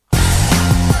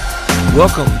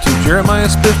Welcome to Jeremiah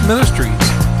Smith Ministries,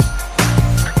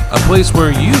 a place where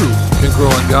you can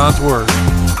grow in God's Word.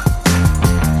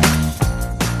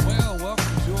 Well,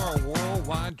 welcome to our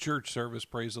worldwide church service,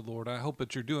 praise the Lord. I hope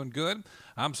that you're doing good.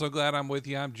 I'm so glad I'm with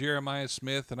you. I'm Jeremiah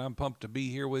Smith, and I'm pumped to be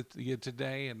here with you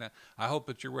today, and I hope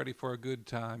that you're ready for a good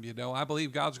time. You know, I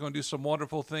believe God's going to do some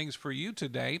wonderful things for you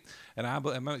today, and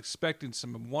I'm expecting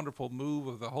some wonderful move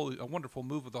of the Holy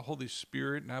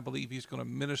Spirit, and I believe He's going to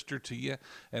minister to you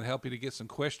and help you to get some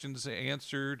questions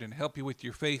answered and help you with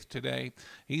your faith today.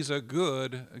 He's a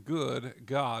good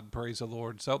God, praise the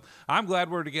Lord. So I'm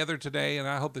glad we're together today, and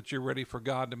I hope that you're ready for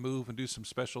God to move and do some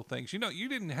special things. You know, you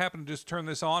didn't happen to just turn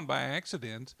this on by accident.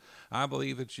 I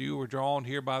believe that you were drawn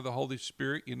here by the Holy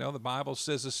Spirit. You know, the Bible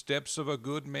says the steps of a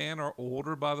good man are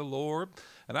ordered by the Lord.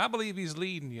 And I believe He's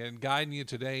leading you and guiding you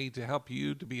today to help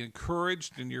you to be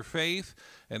encouraged in your faith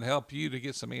and help you to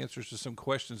get some answers to some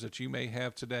questions that you may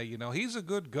have today. You know, He's a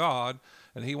good God,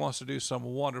 and He wants to do some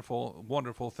wonderful,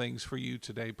 wonderful things for you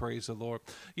today. Praise the Lord.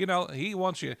 You know, He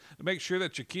wants you to make sure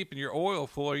that you're keeping your oil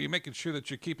full. Are you making sure that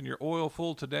you're keeping your oil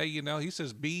full today? You know, He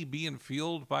says, being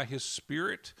filled by His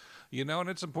Spirit. You know, and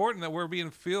it's important that we're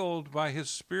being filled by His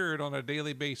Spirit on a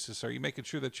daily basis. Are you making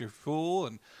sure that you're full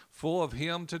of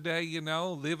Him today, you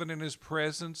know, living in His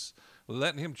presence,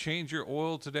 letting Him change your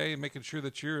oil today and making sure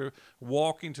that you're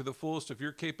walking to the fullest of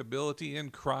your capability in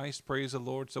Christ, praise the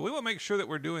Lord. So we want to make sure that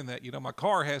we're doing that. You know, my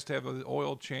car has to have the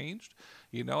oil changed.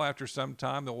 You know, after some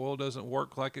time, the oil doesn't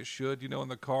work like it should, you know, in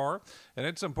the car. And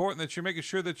it's important that you're making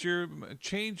sure that you're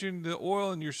changing the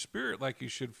oil in your spirit like you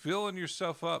should, filling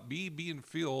yourself up, being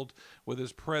filled with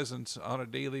His presence on a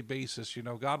daily basis. You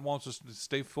know, God wants us to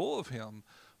stay full of Him.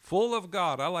 Full of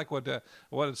God. I like what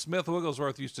Smith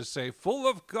Wigglesworth used to say, full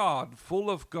of God,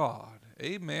 full of God.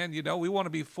 Amen. You know, we want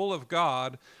to be full of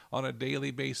God on a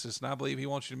daily basis, and I believe He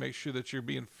wants you to make sure that you're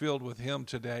being filled with Him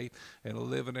today and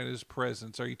living in His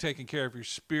presence. Are you taking care of your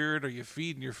spirit? Are you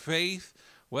feeding your faith?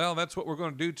 Well, that's what we're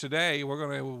going to do today. We're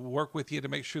going to work with you to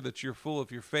make sure that you're full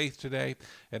of your faith today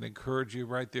and encourage you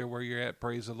right there where you're at.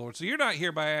 Praise the Lord. So you're not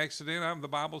here by accident. The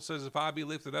Bible says, if I be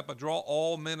lifted up, I draw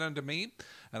all men unto me.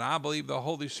 And I believe the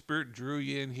Holy Spirit drew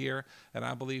you in here, and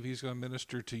I believe He's going to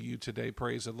minister to you today.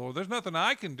 Praise the Lord. There's nothing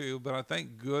I can do, but I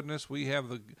thank goodness we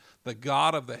have the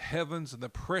God of the heavens and the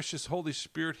precious Holy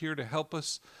Spirit here to help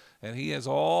us. And He has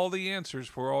all the answers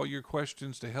for all your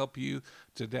questions to help you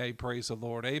today. Praise the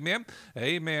Lord. Amen.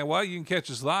 Amen. Well, you can catch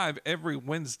us live every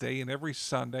Wednesday and every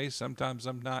Sunday. Sometimes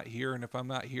I'm not here, and if I'm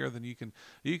not here, then you can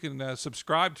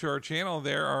subscribe to our channel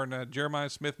there on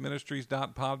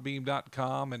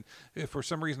jeremiahsmithministries.podbeam.com. And if for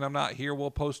some reason I'm not here, we'll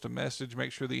post a message.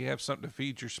 Make sure that you have something to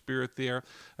feed your spirit there.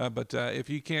 But if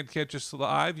you can't catch us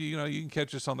live, you can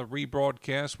catch us on the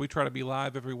rebroadcast. We try to be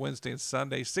live every Wednesday and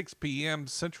Sunday, 6 p.m.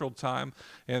 Central Time,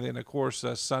 and then of course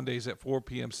Sundays at 4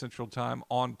 p.m. Central Time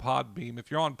on Podbeam.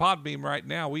 If you're on Podbeam right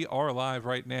now, we are live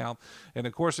right now. And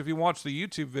of course, if you watch the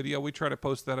YouTube video, we try to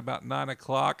post that about 9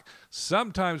 o'clock.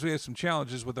 Sometimes we have some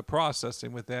challenges with the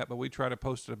processing with that, but we try to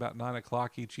post it about 9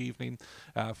 o'clock each evening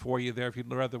for you there if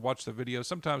you'd rather watch the video.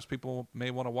 Sometimes people may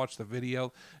want to watch the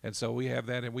video, and so we have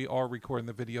that, and we are recording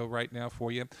the video right now for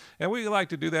you. And we like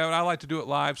to do that. I like to do it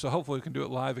live, so hopefully we can do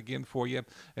it live again for you,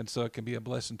 and so it can be a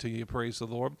blessing to you. Praise the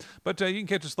Lord. But you can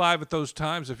catch us live at those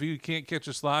times. If you can't catch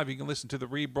us live, you can listen to the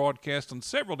rebroadcast on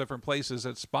several different places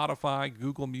at Spotify,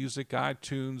 Google Music,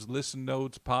 iTunes, Listen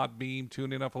Notes, Podbeam,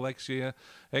 TuneIn up Alexia.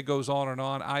 It goes on and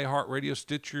on. iHeartRadio,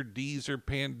 Stitcher, Deezer,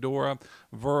 Pandora,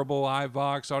 Verbal,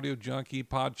 iVox, Audio Junkie,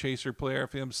 Podchaser, Player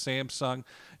FM, Samsung,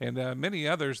 and many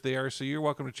others there. So you're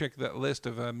welcome to check that list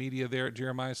of media there at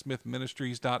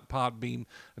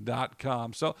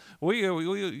jeremiahsmithministries.podbeam.com. So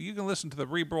you can listen to the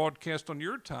rebroadcast on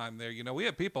your time there. You know, we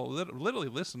have people literally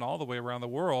listen all the way around the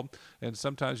world, and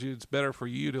sometimes it's better for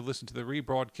you to listen to the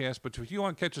rebroadcast. But if you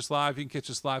want to catch us live, you can catch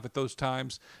us live at those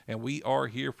times, and we are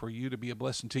here for you to be a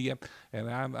blessing to you. And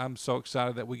I'm so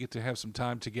excited that we get to have some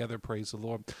time together. Praise the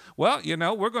Lord. Well, you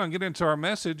know, we're going to get into our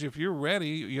message. If you're ready,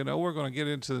 you know, we're going to get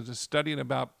into the studying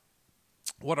about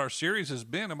what our series has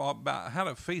been about how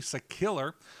to face a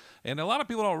killer. And a lot of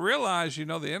people don't realize, you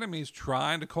know, the enemy's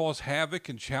trying to cause havoc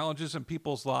and challenges in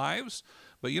people's lives.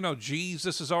 But, you know,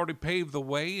 Jesus has already paved the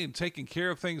way and taken care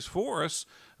of things for us.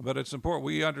 But it's important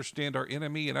we understand our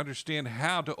enemy and understand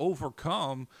how to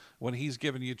overcome when he's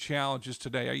giving you challenges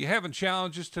today. Are you having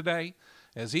challenges today?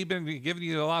 Has he been giving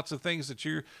you lots of things that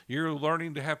you're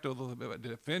learning to have to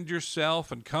defend yourself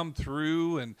and come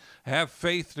through and have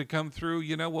faith to come through?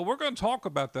 Well, we're going to talk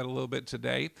about that a little bit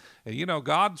today. And,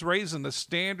 God's raising the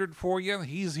standard for you.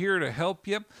 He's here to help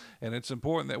you. And it's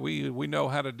important that we know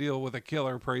how to deal with a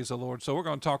killer, praise the Lord. So we're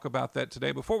going to talk about that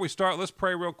today. Before we start, let's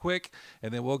pray real quick,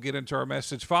 and then we'll get into our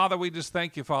message. Father, we just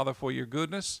thank you, Father, for your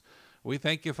goodness. We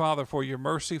thank you, Father, for your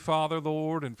mercy, Father,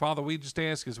 Lord. And Father, we just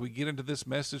ask as we get into this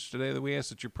message today that we ask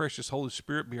that your precious Holy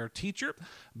Spirit be our teacher,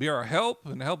 be our help,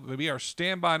 and be our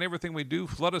standby in everything we do.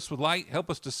 Flood us with light. Help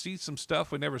us to see some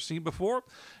stuff we've never seen before.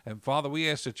 And Father, we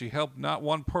ask that you help not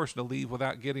one person to leave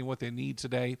without getting what they need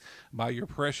today. By your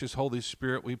precious Holy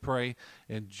Spirit, we pray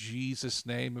in Jesus'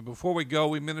 name. And before we go,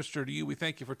 we minister to you. We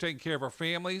thank you for taking care of our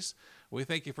families. We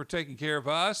thank you for taking care of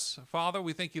us, Father.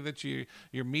 We thank you that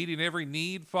you're meeting every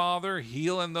need, Father,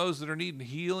 healing those that are needing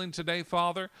healing today,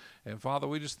 Father. And Father,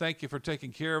 we just thank you for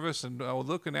taking care of us and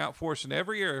looking out for us in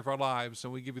every area of our lives.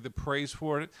 And we give you the praise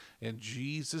for it in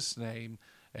Jesus' name.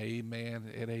 Amen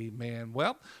and amen.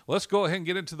 Well, let's go ahead and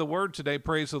get into the word today.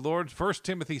 Praise the Lord. 1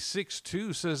 Timothy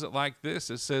 6:2 says it like this.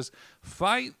 It says,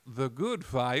 fight the good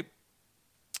fight.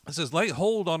 It says, lay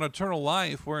hold on eternal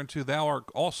life, whereunto thou art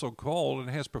also called, and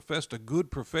hast professed a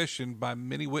good profession by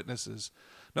many witnesses.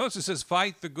 Notice it says,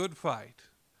 fight the good fight.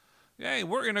 Hey,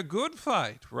 we're in a good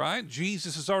fight, right?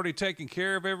 Jesus has already taken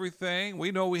care of everything.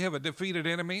 We know we have a defeated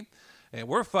enemy, and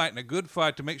we're fighting a good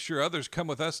fight to make sure others come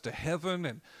with us to heaven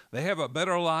and they have a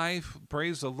better life.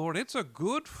 Praise the Lord. It's a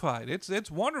good fight.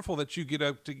 It's wonderful that you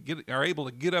are able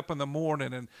to get up in the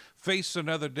morning and face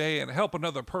another day and help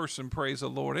another person. Praise the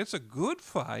Lord. It's a good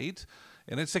fight.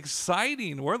 And it's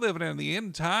exciting. We're living in the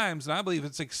end times, and I believe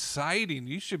it's exciting.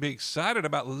 You should be excited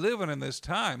about living in this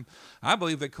time. I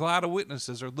believe the cloud of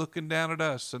witnesses are looking down at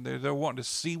us, and they're wanting to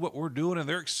see what we're doing, and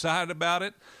they're excited about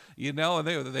it. And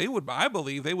I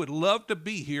believe they would love to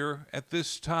be here at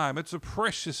this time. It's a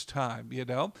precious time,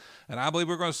 and I believe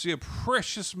we're going to see a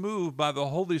precious move by the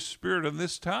Holy Spirit in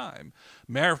this time.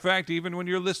 Matter of fact, even when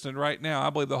you're listening right now, I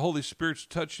believe the Holy Spirit's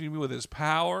touching you with his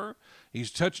power.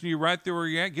 He's touching you right there where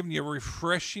you're at, giving you a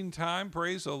refreshing time,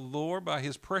 praise the Lord, by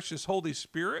his precious Holy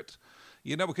Spirit.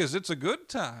 Because it's a good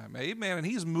time, amen, and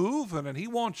he's moving, and he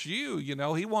wants you,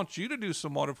 he wants you to do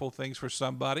some wonderful things for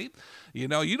somebody. You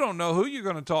don't know who you're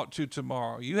going to talk to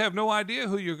tomorrow. You have no idea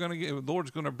who you're going to get. The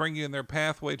Lord's going to bring you in their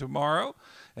pathway tomorrow,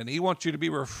 and he wants you to be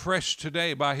refreshed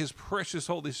today by his precious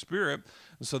Holy Spirit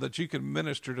so that you can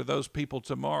minister to those people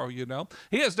tomorrow,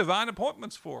 He has divine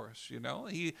appointments for us,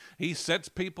 He sets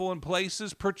people in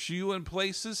places, puts you in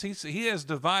places. He has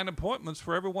divine appointments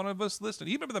for every one of us listening.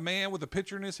 You remember the man with the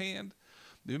pitcher in his hand?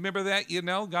 Do you remember that?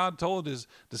 God told his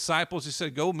disciples, he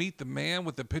said, go meet the man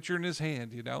with the pitcher in his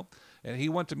hand, and they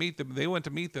went to meet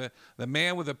the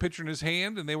man with the pitcher in his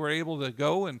hand, and they were able to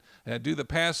go and do the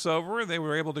Passover, and they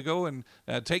were able to go and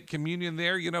take communion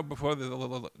there, before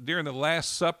during the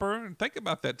Last Supper. And think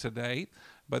about that today.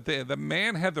 But the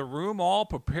man had the room all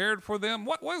prepared for them.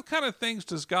 What kind of things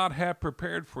does God have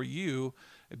prepared for you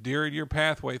during your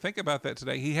pathway? Think about that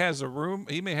today. He has a room.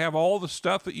 He may have all the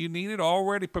stuff that you needed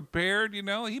already prepared.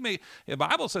 The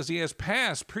Bible says he has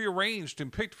paths prearranged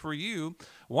and picked for you.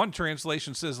 One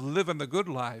translation says, living the good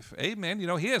life. Amen.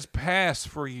 He has paths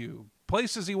for you,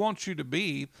 places he wants you to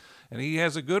be, and he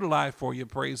has a good life for you,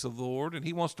 praise the Lord, and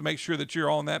he wants to make sure that you're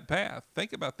on that path.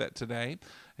 Think about that today.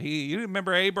 You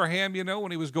remember Abraham,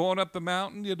 when he was going up the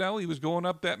mountain, he was going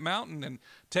up that mountain and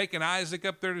taking Isaac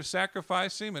up there to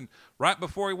sacrifice him, and right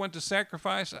before he went to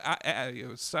sacrifice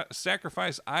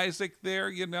Isaac there,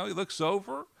 he looks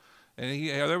over, and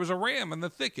there was a ram in the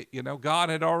thicket. God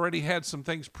had already had some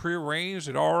things prearranged,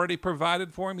 had already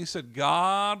provided for him. He said,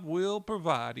 God will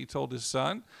provide, he told his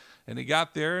son. And he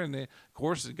got there, and of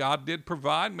course, God did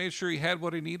provide, made sure he had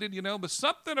what he needed, but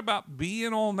something about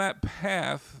being on that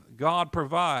path, God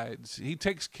provides. He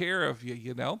takes care of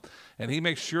you, and he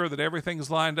makes sure that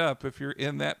everything's lined up if you're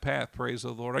in that path, praise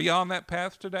the Lord. Are you on that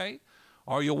path today?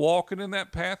 Are you walking in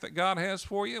that path that God has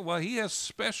for you? Well, he has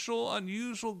special,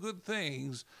 unusual good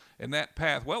things in that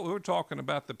path. Well, we were talking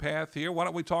about the path here. Why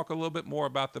don't we talk a little bit more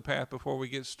about the path before we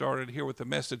get started here with the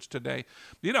message today?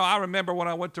 I remember when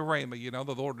I went to Rhema,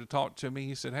 the Lord had talked to me.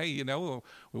 He said, hey, you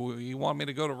want me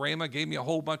to go to Rhema? Gave me a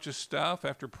whole bunch of stuff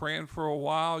after praying for a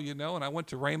while, and I went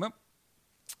to Rhema.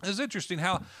 It's interesting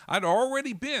how I'd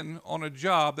already been on a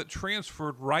job that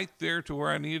transferred right there to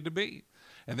where I needed to be.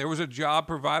 And there was a job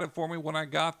provided for me when I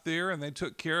got there, and they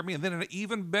took care of me. And then an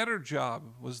even better job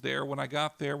was there when I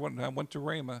got there, when I went to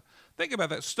Rhema. Think about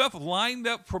that. Stuff lined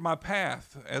up for my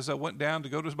path as I went down to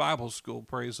go to Bible school,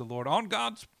 praise the Lord, on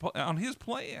his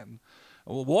plan.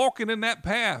 walking in that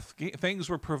path. Things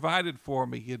were provided for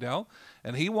me,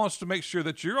 and he wants to make sure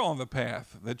that you're on the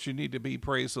path that you need to be,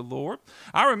 praise the Lord.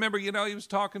 I remember, he was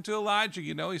talking to Elijah,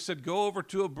 he said, go over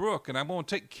to a brook and I'm going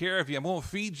to take care of you. I'm going to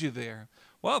feed you there.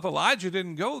 Well, if Elijah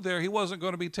didn't go there, he wasn't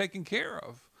going to be taken care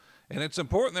of. And it's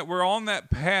important that we're on that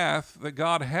path that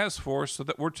God has for us so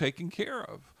that we're taken care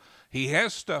of. He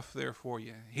has stuff there for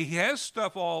you. He has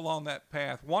stuff all along that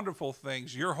path, wonderful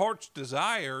things, your heart's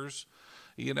desires,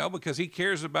 because he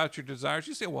cares about your desires.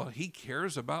 You say, well, he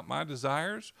cares about my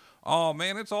desires? Oh,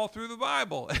 man, it's all through the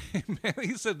Bible. Amen.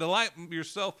 He said, delight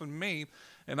yourself in me,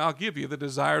 and I'll give you the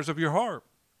desires of your heart.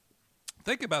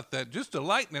 Think about that. Just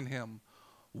delighting in him,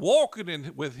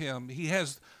 walking with him. He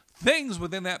has things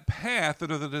within that path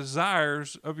that are the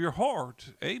desires of your heart.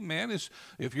 Amen.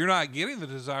 If you're not getting the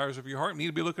desires of your heart, you need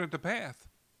to be looking at the path.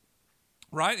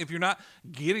 Right? If you're not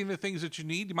getting the things that you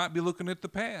need, you might be looking at the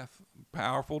path.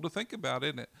 Powerful to think about,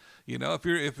 isn't it? If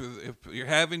you're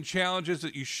having challenges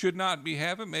that you should not be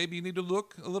having, maybe you need to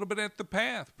look a little bit at the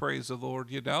path. Praise the Lord.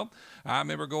 I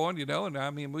remember going,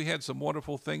 and we had some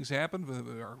wonderful things happen.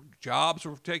 Our jobs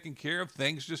were taken care of.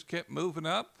 Things just kept moving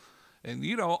up. And,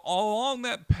 all along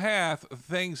that path,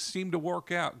 things seem to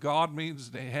work out. God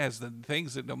has the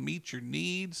things that will meet your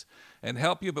needs and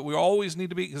help you, but we always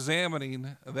need to be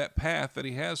examining that path that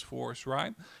he has for us,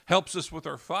 right? Helps us with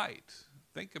our fight.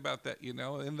 Think about that,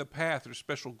 in the path, there's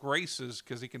special graces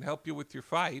because he can help you with your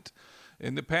fight.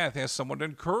 In the path, has someone to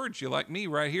encourage you, like me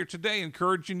right here today,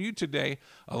 encouraging you today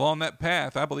along that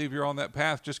path. I believe you're on that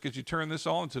path just because you turned this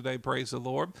on today, praise the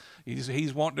Lord.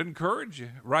 He's wanting to encourage you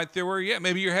right there where you're at.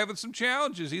 Maybe you're having some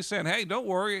challenges. He's saying, hey, don't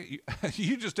worry.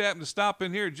 You just happen to stop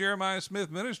in here at Jeremiah Smith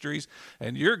Ministries,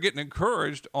 and you're getting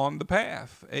encouraged on the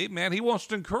path. Amen. He wants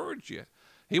to encourage you.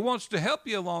 He wants to help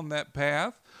you along that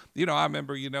path. I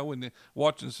remember, when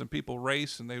watching some people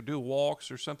race and they do walks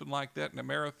or something like that in a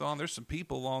marathon, there's some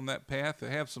people on that path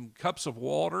that have some cups of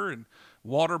water and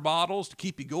water bottles to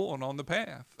keep you going on the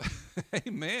path.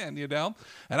 Amen,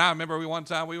 And I remember one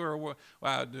time we were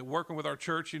working with our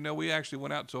church, we actually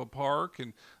went out to a park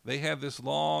and they had this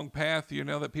long path,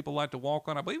 that people like to walk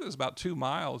on. I believe it was about 2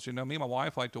 miles, me and my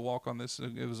wife like to walk on this.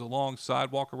 It was a long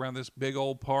sidewalk around this big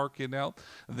old park,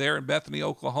 there in Bethany,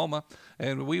 Oklahoma.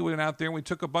 And we went out there and we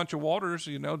took a bunch of waters,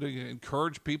 to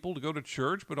encourage people to go to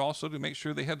church, but also to make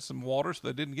sure they had some water so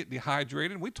they didn't get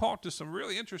dehydrated. And we talked to some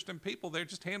really interesting people there,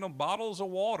 just handing bottles of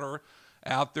water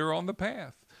out there on the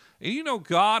path. And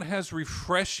God has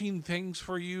refreshing things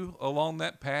for you along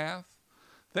that path.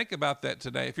 Think about that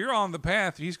today. If you're on the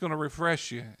path, he's going to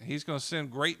refresh you. He's going to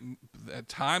send great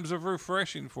times of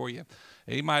refreshing for you.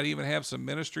 He might even have some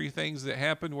ministry things that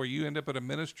happen where you end up at a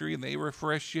ministry and they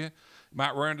refresh you. You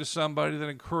might run into somebody that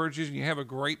encourages you. You have a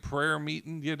great prayer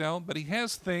meeting, But he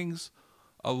has things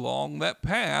along that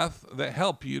path that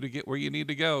help you to get where you need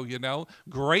to go,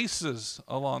 Graces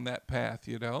along that path,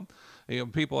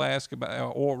 People ask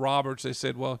about Oral Roberts. They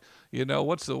said, well,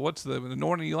 what's the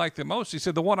anointing you like the most? He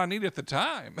said, the one I need at the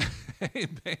time.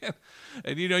 Amen.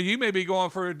 And, you may be going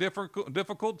for a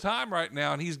difficult time right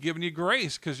now, and he's giving you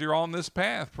grace because you're on this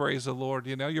path, praise the Lord.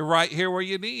 You're right here where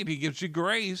you need. He gives you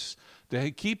grace to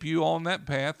keep you on that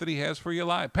path that he has for your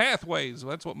life. Pathways,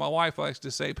 that's what my wife likes to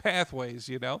say, pathways,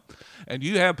 And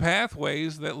you have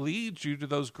pathways that lead you to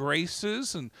those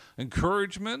graces and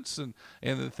encouragements and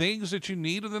the things that you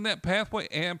need within that pathway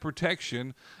and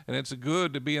protection. And it's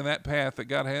good to be in that path that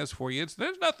God has for you.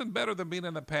 There's nothing better than being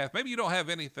in the path. Maybe you don't have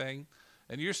anything,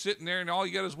 and you're sitting there and all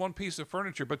you got is one piece of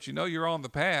furniture, but you're on the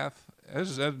path.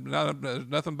 There's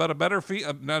nothing but a better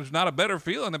feel. There's not a better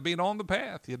feeling than being on the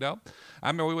path, I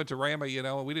remember we went to Rama,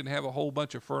 and we didn't have a whole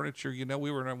bunch of furniture,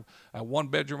 we were in a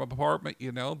one-bedroom apartment,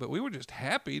 but we were just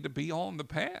happy to be on the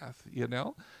path,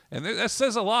 And that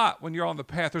says a lot when you're on the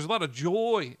path. There's a lot of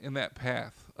joy in that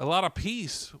path, a lot of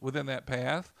peace within that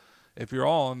path. If you're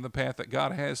on the path that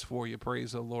God has for you,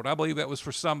 praise the Lord. I believe that was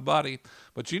for somebody,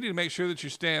 but you need to make sure that you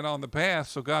stand on the path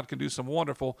so God can do some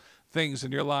wonderful things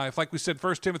in your life. Like we said,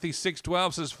 1 Timothy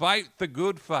 6:12 says, fight the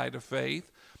good fight of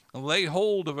faith, and lay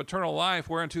hold of eternal life,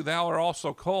 whereunto thou art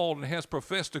also called, and hast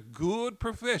professed a good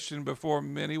profession before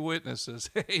many witnesses.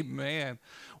 Amen.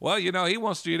 Well, he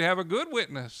wants you to have a good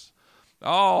witness.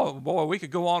 Oh, boy, we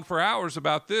could go on for hours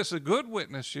about this. A good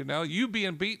witness, you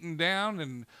being beaten down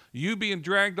and you being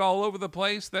dragged all over the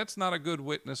place, that's not a good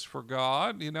witness for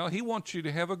God. He wants you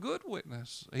to have a good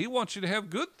witness. He wants you to have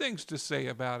good things to say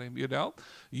about him,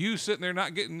 You sitting there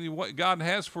not getting what God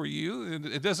has for you,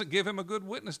 it doesn't give him a good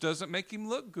witness, doesn't make him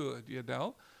look good,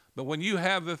 But when you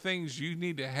have the things you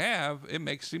need to have, it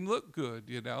makes him look good,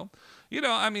 you know.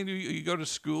 I mean, you go to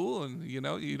school and,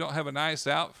 you don't have a nice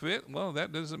outfit. Well,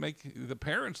 that doesn't make the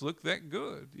parents look that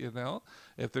good,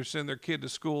 if they're sending their kid to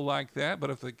school like that. But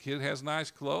if the kid has nice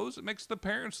clothes, it makes the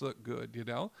parents look good,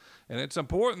 And it's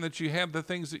important that you have the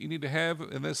things that you need to have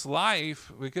in this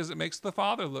life because it makes the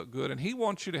Father look good. And he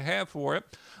wants you to have for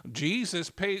it. Jesus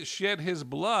shed his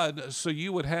blood so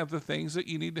you would have the things that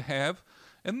you need to have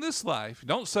in this life.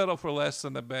 Don't settle for less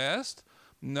than the best.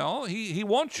 No, he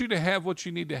wants you to have what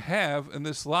you need to have in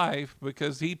this life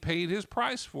because he paid his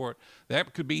price for it.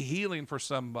 That could be healing for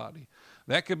somebody.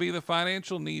 That could be the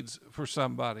financial needs for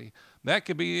somebody. That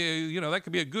could be, that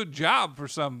could be a good job for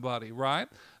somebody, right?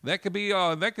 That could be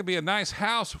a nice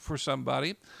house for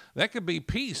somebody. That could be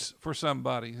peace for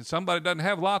somebody. Somebody doesn't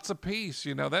have lots of peace,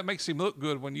 that makes him look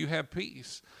good when you have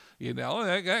peace.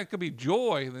 That could be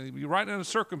joy. You're right in a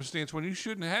circumstance when you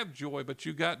shouldn't have joy, but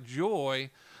you got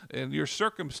joy in your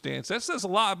circumstance. That says a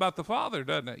lot about the Father,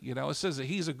 doesn't it? It says that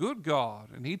he's a good God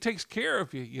and he takes care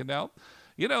of you,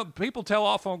 people tell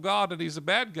off on God that he's a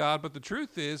bad God, but the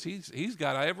truth is he's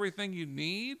got everything you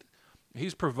need.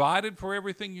 He's provided for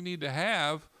everything you need to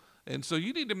have. And so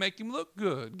you need to make him look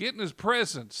good. Get in his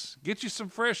presence. Get you some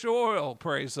fresh oil,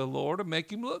 praise the Lord, and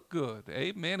make him look good.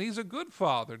 Amen. He's a good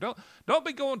father. Don't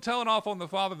be telling off on the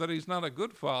Father that he's not a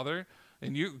good father,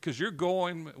 and because you're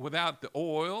going without the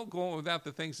oil, going without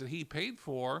the things that he paid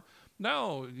for.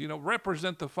 No,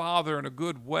 represent the Father in a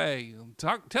good way.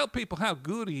 Tell people how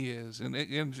good he is,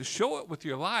 and show it with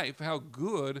your life how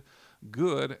good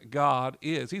God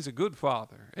is. He's a good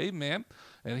Father. Amen.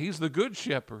 And he's the good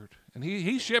shepherd. And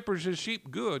he shepherds his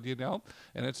sheep good,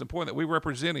 And it's important that we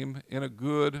represent him in a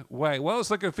good way. Well,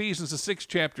 let's look at Ephesians, the 6th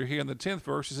chapter here in the 10th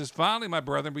verse. It says, "Finally, my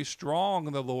brethren, be strong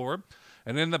in the Lord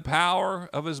and in the power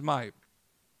of his might."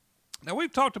 Now,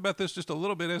 we've talked about this just a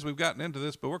little bit as we've gotten into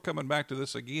this, but we're coming back to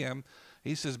this again.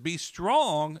 He says, be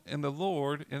strong in the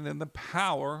Lord and in the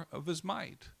power of his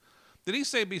might. Did he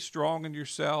say be strong in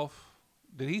yourself?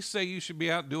 Did he say you should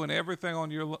be out doing everything on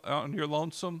your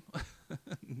lonesome?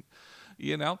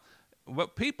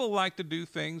 But people like to do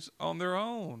things on their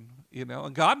own,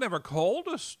 and God never called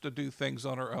us to do things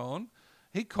on our own.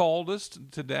 He called us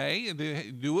today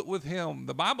to do it with him.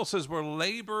 The Bible says we're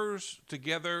laborers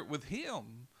together with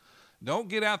him. Don't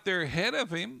get out there ahead of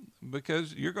him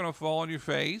because you're going to fall on your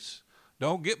face.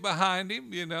 Don't get behind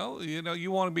him, you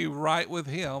want to be right with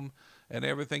him in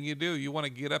everything you do. You want to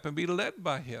get up and be led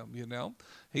by him,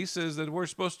 He says that we're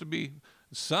supposed to be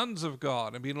sons of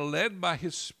God and being led by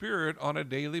his Spirit on a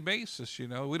daily basis, We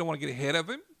don't want to get ahead of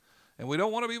him and we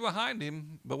don't want to be behind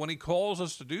him, but when he calls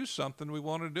us to do something, we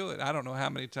want to do it. I don't know how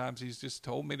many times he's just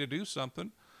told me to do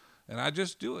something and I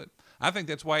just do it. I think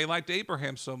that's why he liked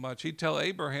Abraham so much. He'd tell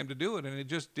Abraham to do it, and he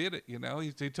just did it,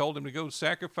 He told him to go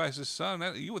sacrifice his son.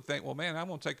 You would think, well, man, I'm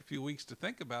going to take a few weeks to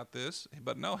think about this.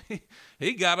 But no,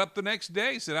 he got up the next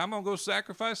day, said, I'm going to go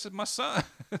sacrifice my son.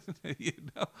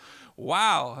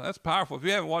 Wow, that's powerful. If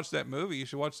you haven't watched that movie, you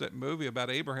should watch that movie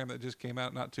about Abraham that just came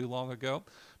out not too long ago.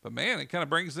 But, man, it kind of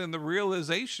brings in the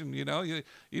realization, You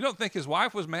don't think his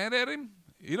wife was mad at him?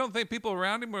 You don't think people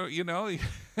around him were, he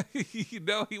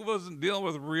wasn't dealing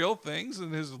with real things in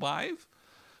his life,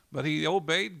 but he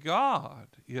obeyed God,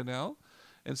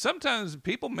 And sometimes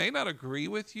people may not agree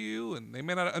with you and they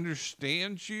may not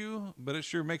understand you, but it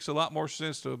sure makes a lot more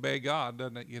sense to obey God,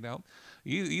 doesn't it?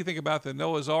 You think about the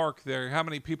Noah's Ark there, how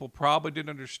many people probably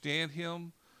didn't understand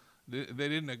him? They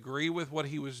didn't agree with what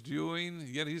he was doing,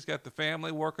 yet he's got the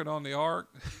family working on the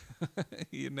ark,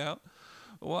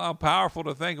 Well, how powerful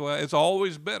to think. Well, it's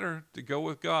always better to go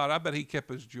with God. I bet he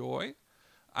kept his joy.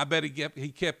 I bet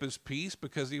he kept his peace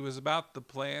because he was about the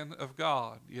plan of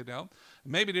God,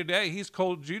 Maybe today he's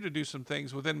called you to do some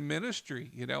things within ministry,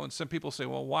 and some people say,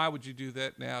 well, why would you do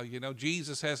that now?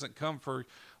 Jesus hasn't come for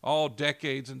all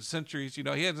decades and centuries.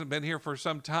 He hasn't been here for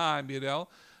some time,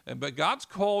 But God's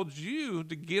called you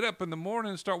to get up in the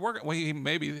morning and start working. Well,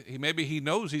 maybe he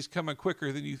knows he's coming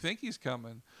quicker than you think he's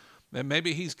coming. And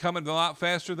maybe he's coming a lot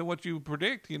faster than what you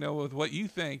predict, with what you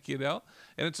think, And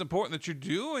it's important that you're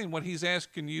doing what he's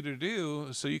asking you to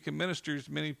do so you can minister to as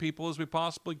many people as we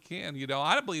possibly can.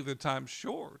 I believe the time's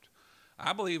short.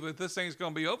 I believe that this thing's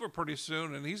going to be over pretty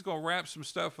soon, and he's going to wrap some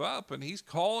stuff up, and he's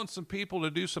calling some people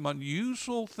to do some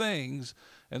unusual things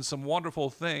and some wonderful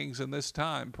things in this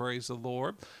time, praise the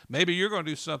Lord. Maybe you're going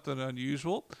to do something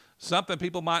unusual, something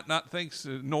people might not think's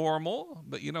normal,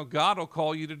 but, God will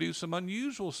call you to do some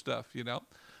unusual stuff,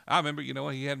 I remember,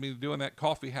 he had me doing that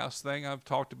coffee house thing. I've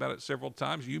talked about it several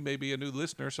times. You may be a new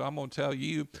listener, so I'm going to tell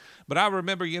you. But I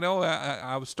remember,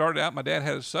 I started out, my dad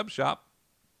had a sub shop.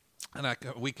 and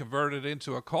we converted it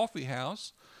into a coffee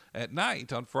house at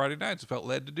night on Friday nights. I felt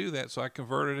led to do that, so I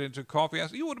converted it into a coffee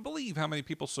house. You wouldn't believe how many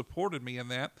people supported me in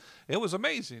that. It was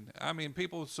amazing. I mean,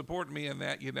 people supported me in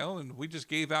that, and we just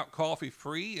gave out coffee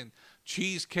free and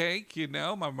cheesecake.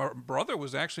 My brother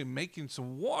was actually making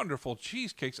some wonderful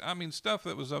cheesecakes. I mean, stuff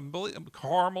that was unbelievable.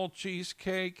 Caramel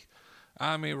cheesecake.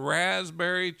 I mean,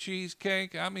 raspberry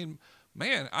cheesecake. I mean,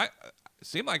 man, it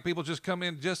seemed like people just come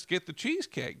in just get the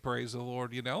cheesecake, praise the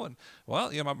Lord, and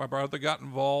well, my brother got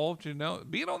involved,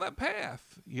 being on that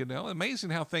path, amazing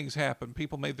how things happen.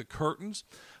 People made the curtains.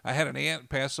 I had an aunt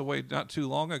pass away not too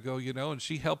long ago, and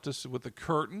she helped us with the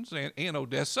curtains, Aunt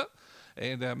Odessa,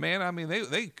 and man, I mean,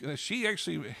 she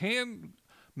actually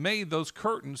made those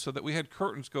curtains so that we had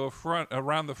curtains go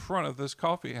around the front of this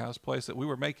coffee house place that we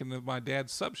were making at my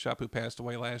dad's sub shop who passed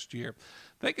away last year.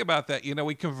 Think about that.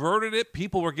 We converted it.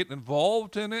 People were getting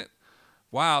involved in it.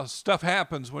 Wow, stuff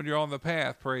happens when you're on the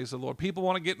path, praise the Lord. People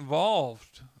want to get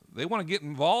involved. They want to get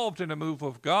involved in a move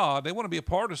of God. They want to be a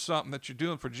part of something that you're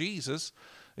doing for Jesus.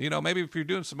 Maybe if you're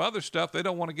doing some other stuff, they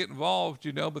don't want to get involved,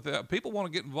 but people want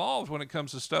to get involved when it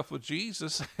comes to stuff with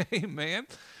Jesus. Amen.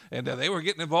 And they were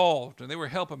getting involved and they were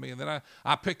helping me. And then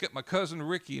I pick up my cousin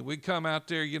Ricky and we'd come out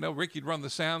there, Ricky'd run the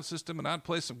sound system and I'd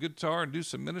play some guitar and do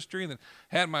some ministry. And then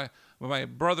had my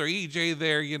brother EJ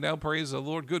there, praise the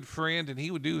Lord, good friend. And he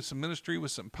would do some ministry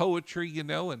with some poetry,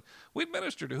 and we'd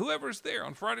minister to whoever's there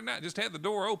on Friday night. Just had the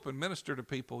door open, minister to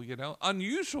people,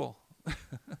 unusual.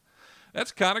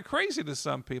 That's kind of crazy to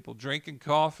some people, drinking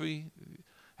coffee,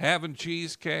 having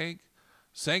cheesecake,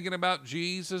 singing about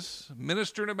Jesus,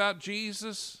 ministering about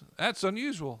Jesus. That's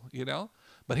unusual,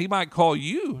 But he might call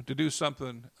you to do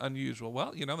something unusual.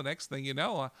 Well, the next thing you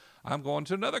know, I'm going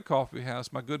to another coffee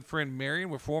house. My good friend Marion,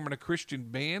 we're forming a Christian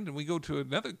band, and we go to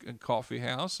another coffee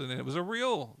house, and it was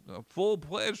a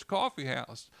full-fledged coffee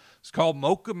house. It's called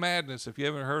Mocha Madness. If you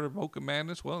haven't heard of Mocha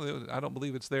Madness, well, I don't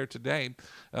believe it's there today,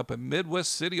 up in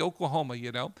Midwest City, Oklahoma,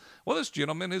 Well, this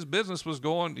gentleman, his business was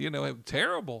going,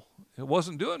 terrible. It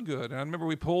wasn't doing good. And I remember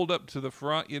we pulled up to the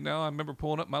front, I remember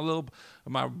pulling up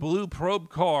my blue probe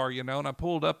car, and I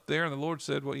pulled up there, and the Lord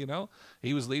said, well,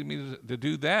 he was leading me to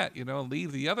do that, and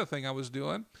leave the other thing I was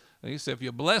doing. And he said, if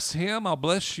you bless him, I'll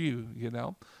bless you,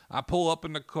 I pull up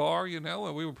in the car, and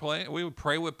we would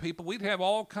pray with people. We'd have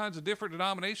all kinds of different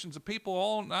denominations of people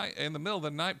all night in the middle of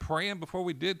the night praying before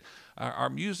we did our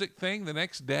music thing the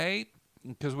next day.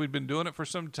 Because we'd been doing it for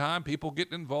some time, people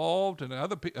getting involved, and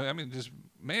other people,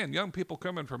 young people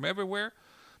coming from everywhere,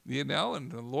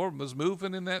 and the Lord was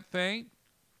moving in that thing.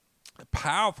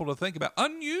 Powerful to think about.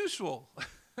 Unusual.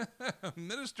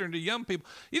 Ministering to young people.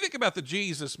 You think about the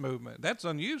Jesus movement. That's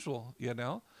unusual,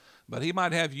 But he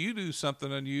might have you do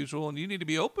something unusual, and you need to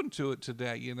be open to it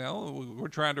today, We're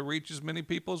trying to reach as many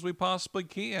people as we possibly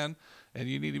can, and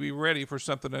you need to be ready for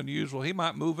something unusual. He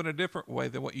might move in a different way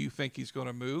than what you think he's going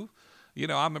to move.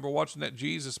 I remember watching that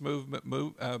Jesus movement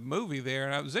movie there,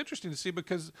 and it was interesting to see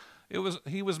because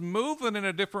he was moving in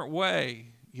a different way,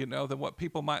 than what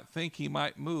people might think he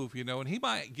might move, and he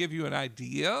might give you an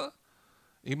idea.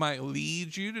 He might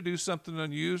lead you to do something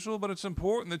unusual, but it's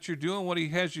important that you're doing what he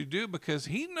has you do because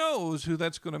he knows who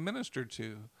that's going to minister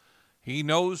to. He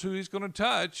knows who he's going to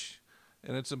touch,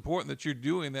 and it's important that you're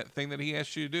doing that thing that he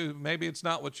asks you to do. Maybe it's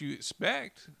not what you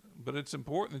expect, but it's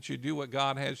important that you do what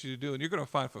God has you to do, and you're going to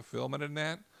find fulfillment in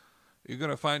that. You're going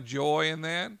to find joy in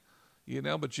that,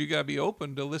 but you got to be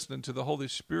open to listening to the Holy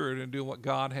Spirit and doing what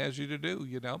God has you to do,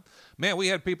 Man, we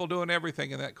had people doing everything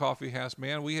in that coffee house,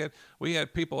 man. We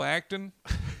had people acting.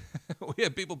 We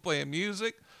had people playing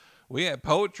music. We had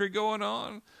poetry going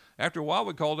on. After a while,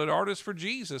 we called it Artists for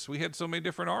Jesus. We had so many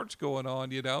different arts going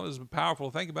on, It was powerful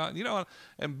to think about.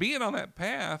 And being on that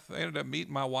path, I ended up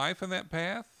meeting my wife in that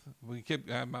path.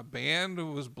 My band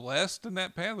was blessed in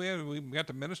that path. We got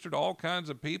to minister to all kinds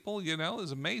of people, It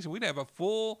was amazing. We'd have a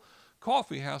full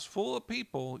coffee house full of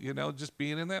people, just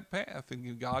being in that path,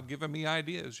 and God giving me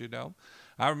ideas,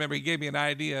 I remember he gave me an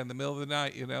idea in the middle of the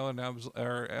night, and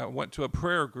I went to a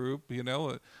prayer group, He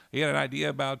had an idea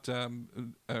about, I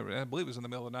believe it was in the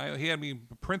middle of the night. He had me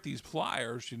print these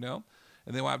flyers,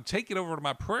 And then I would take it over to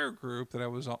my prayer group that I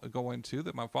was going to,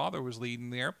 that my father was leading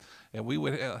there, and we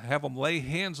would have them lay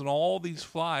hands on all these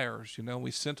flyers. We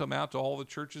sent them out to all the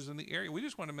churches in the area. We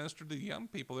just wanted to minister to the young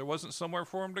people. There wasn't somewhere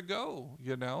for them to go,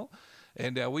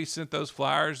 And we sent those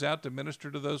flyers out to minister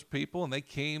to those people, and they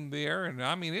came there, and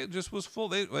it just was full.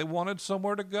 They wanted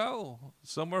somewhere to go,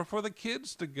 somewhere for the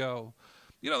kids to go.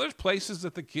 There's places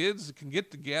that the kids can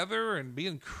get together and be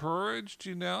encouraged,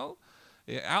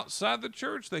 outside the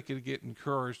church they could get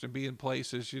encouraged and be in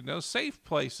places, safe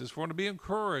places for them to be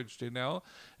encouraged,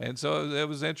 And so it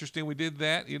was interesting. We did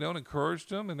that, and encouraged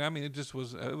them. And I mean, it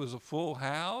was a full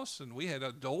house, and we had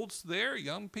adults there,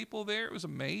 young people there. It was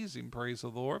amazing, praise the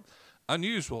Lord.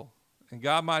 Unusual. And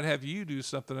God might have you do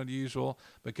something unusual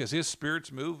because his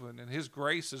Spirit's moving and his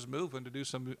grace is moving to do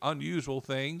some unusual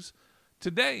things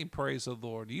today, praise the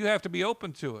Lord. You have to be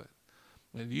open to it.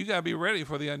 And you got to be ready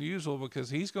for the unusual because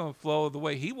he's going to flow the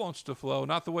way he wants to flow,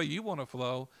 not the way you want to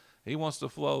flow. He wants to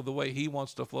flow the way he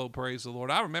wants to flow, praise the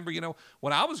Lord. I remember,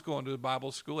 when I was going to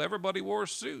Bible school, everybody wore a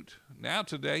suit. Now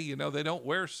today, they don't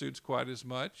wear suits quite as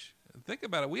much. Think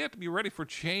about it. We have to be ready for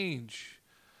change.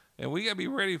 And we got to be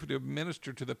ready to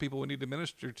minister to the people we need to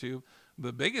minister to.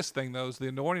 The biggest thing, though, is the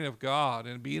anointing of God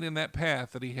and being in that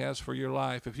path that he has for your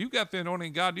life. If you've got the anointing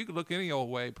of God, you can look any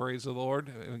old way, praise the Lord,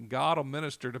 and God will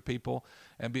minister to people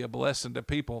and be a blessing to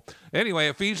people. Anyway,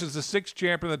 Ephesians, the 6th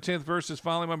chapter, the 10th verse is,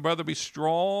 finally, my brother, be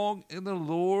strong in the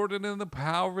Lord and in the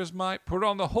power of his might. Put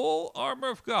on the whole armor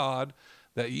of God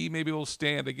that ye may be able to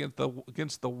stand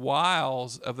against the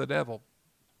wiles of the devil.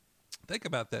 Think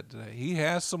about that today. He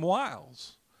has some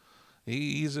wiles.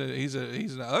 He's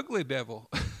an ugly devil.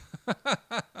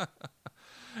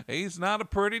 He's not a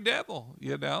pretty devil,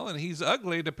 and he's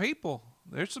ugly to people.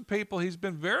 There's some people he's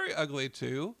been very ugly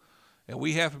to, and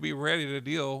we have to be ready to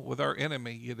deal with our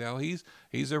enemy.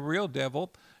 He's a real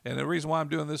devil. And the reason why I'm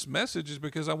doing this message is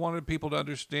because I wanted people to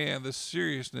understand the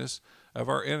seriousness of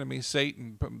our enemy,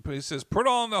 Satan. He says, put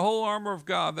on the whole armor of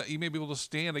God that you may be able to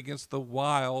stand against the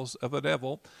wiles of the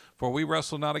devil. For we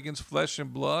wrestle not against flesh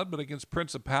and blood, but against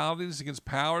principalities, against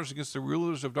powers, against the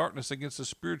rulers of darkness, against the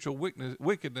spiritual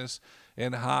wickedness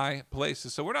in high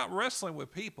places. So we're not wrestling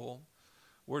with people.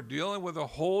 We're dealing with a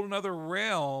whole other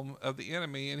realm of the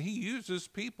enemy, and he uses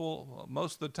people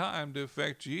most of the time to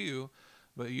affect you.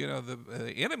 But,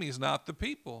 the enemy's not the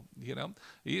people,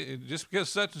 Just because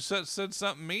such and such said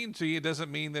something mean to you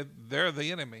doesn't mean that they're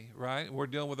the enemy, right? We're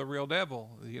dealing with a real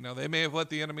devil. They may have let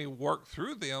the enemy work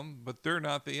through them, but they're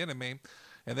not the enemy.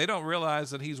 And they don't realize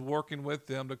that he's working with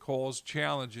them to cause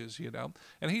challenges,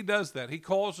 And he does that. He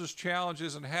causes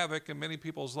challenges and havoc in many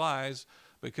people's lives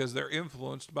because they're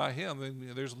influenced by him.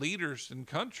 And there's leaders in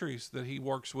countries that he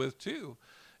works with too.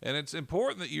 And it's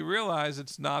important that you realize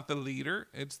it's not the leader,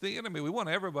 it's the enemy. We want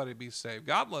everybody to be saved.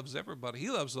 God loves everybody. He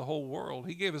loves the whole world.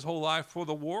 He gave his whole life for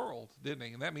the world, didn't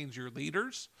he? And that means your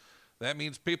leaders. That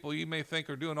means people you may think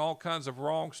are doing all kinds of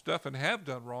wrong stuff and have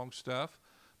done wrong stuff.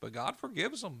 But God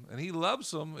forgives them, and he loves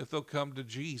them if they'll come to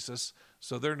Jesus.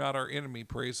 So they're not our enemy,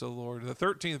 praise the Lord. The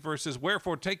 13th verse says,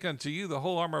 wherefore take unto you the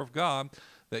whole armor of God,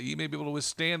 that ye may be able to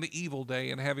withstand the evil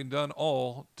day, and having done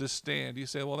all, to stand. You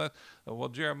say, well,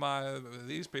 Jeremiah,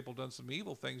 these people done some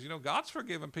evil things. God's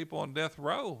forgiven people on death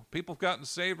row. People have gotten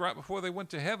saved right before they went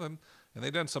to heaven, and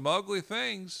they done some ugly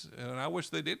things, and I wish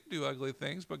they didn't do ugly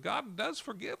things, but God does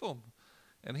forgive them.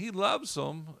 And he loves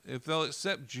them if they'll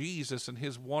accept Jesus and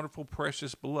his wonderful,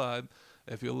 precious blood.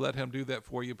 If you'll let him do that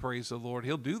for you, praise the Lord.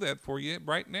 He'll do that for you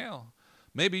right now.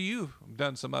 Maybe you've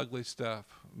done some ugly stuff.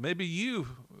 Maybe you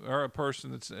are a person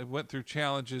that's went through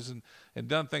challenges and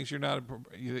done things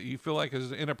you feel like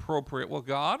is inappropriate. Well,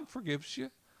 God forgives you.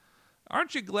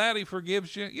 Aren't you glad he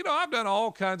forgives you? I've done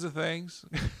all kinds of things,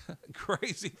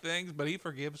 crazy things, but he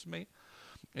forgives me.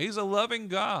 He's a loving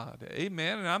God.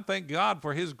 Amen. And I'm thank God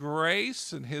for his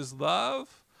grace and his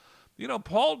love.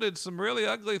 Paul did some really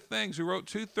ugly things. He wrote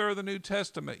 2/3 of the New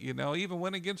Testament, even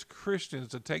went against Christians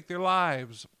to take their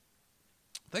lives.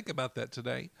 Think about that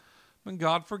today. When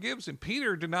God forgives him.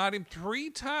 Peter denied him 3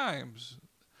 times.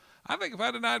 I think if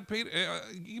I denied Peter,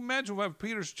 you imagine what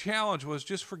Peter's challenge was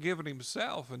just forgiving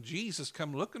himself, and Jesus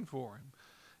come looking for him.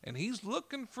 And he's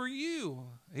looking for you.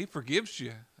 He forgives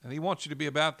you, and he wants you to be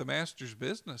about the master's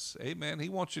business. Amen. He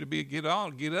wants you to get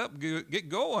up, get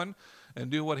going,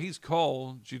 and do what he's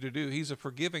called you to do. He's a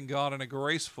forgiving God and a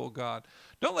graceful God.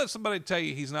 Don't let somebody tell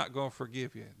you he's not going to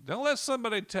forgive you. Don't let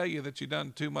somebody tell you that you've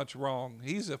done too much wrong.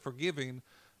 He's a forgiving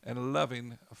and a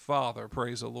loving Father.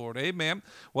 Praise the Lord. Amen.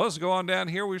 Well, let's go on down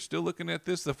here. We're still looking at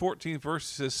this. The 14th verse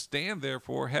says, stand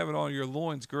therefore, having on your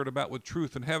loins girt about with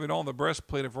truth, and having on the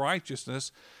breastplate of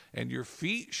righteousness, and your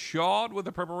feet shod with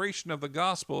the preparation of the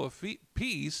gospel of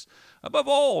peace. Above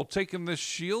all, taking the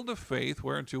shield of faith,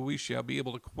 whereunto we shall be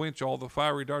able to quench all the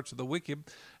fiery darts of the wicked,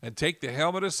 and take the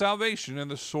helmet of salvation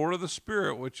and the sword of the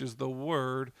Spirit, which is the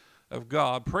word of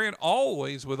God, praying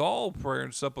always with all prayer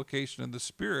and supplication in the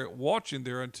Spirit, watching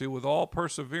thereunto with all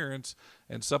perseverance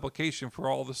and supplication for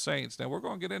all the saints. Now, we're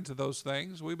going to get into those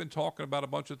things. We've been talking about a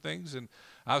bunch of things, and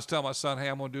I was telling my son, hey,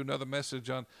 I'm going to do another message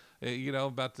on,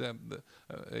 about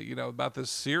this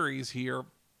series here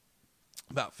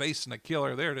about facing a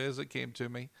killer. There it is. It came to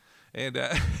me. And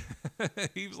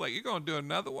he was like, "You're going to do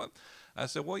another one?" I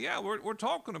said, "Well, yeah, we're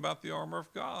talking about the armor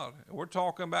of God. We're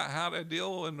talking about how to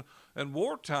deal in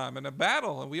wartime, in a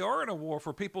battle. And we are in a war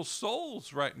for people's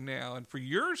souls right now and for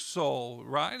your soul,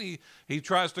 right? He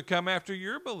tries to come after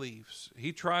your beliefs.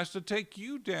 He tries to take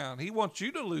you down. He wants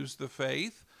you to lose the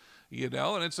faith.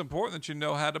 And it's important that you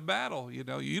know how to battle. You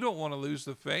don't want to lose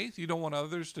the faith. You don't want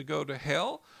others to go to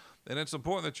hell. And it's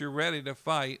important that you're ready to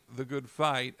fight the good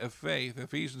fight of faith.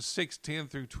 Ephesians 6:10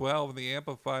 through 12 in the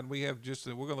Amplified, we're going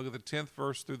to look at the 10th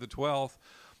verse through the 12th,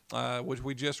 which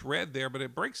we just read there, but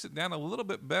it breaks it down a little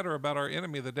bit better about our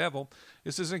enemy, the devil.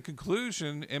 It says, in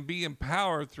conclusion, and be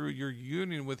empowered through your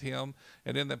union with him,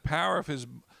 and in the power of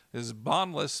his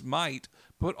boundless might,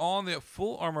 put on the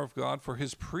full armor of God, for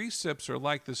his precepts are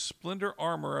like the splendor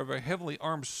armor of a heavily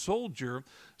armed soldier,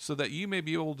 so that you may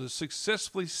be able to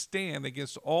successfully stand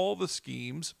against all the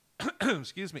schemes, and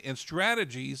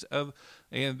strategies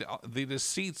and the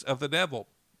deceits of the devil.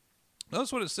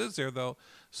 Notice what it says there, though,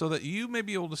 so that you may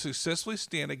be able to successfully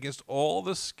stand against all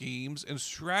the schemes and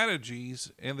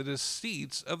strategies and the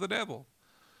deceits of the devil.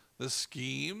 The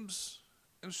schemes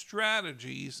and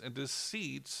strategies and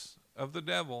deceits of the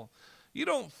devil. You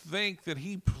don't think that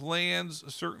he plans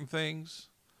certain things?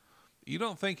 You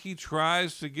don't think he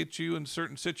tries to get you in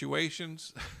certain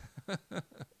situations?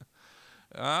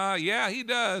 Yeah, he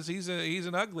does. He's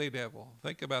an ugly devil.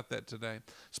 Think about that today,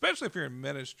 especially if you're in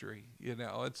ministry.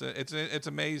 It's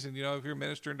amazing. If you're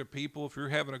ministering to people, if you're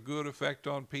having a good effect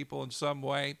on people in some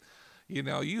way,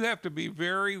 you have to be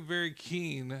very, very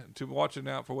keen to watching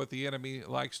out for what the enemy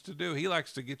likes to do. He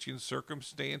likes to get you in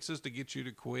circumstances to get you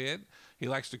to quit. He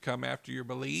likes to come after your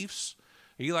beliefs.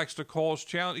 He likes to cause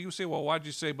challenge. You say, well, why'd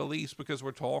you say beliefs? Because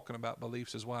we're talking about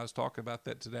beliefs is why I was talking about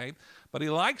that today. But he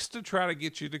likes to try to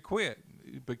get you to quit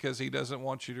because he doesn't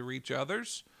want you to reach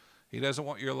others. He doesn't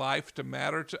want your life to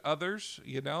matter to others,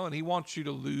 and he wants you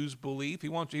to lose belief.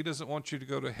 He doesn't want you to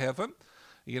go to heaven.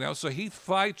 So he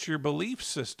fights your belief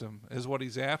system is what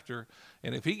he's after.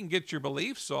 And if he can get your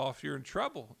beliefs off, you're in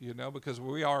trouble, because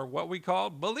we are what we call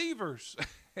believers.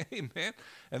 Amen.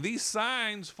 And these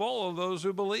signs follow those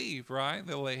who believe, right?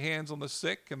 They'll lay hands on the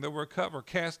sick and they'll recover,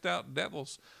 cast out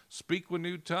devils, speak with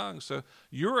new tongues. So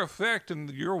your effect in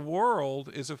your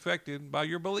world is affected by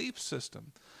your belief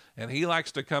system. And he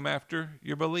likes to come after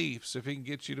your beliefs. If he can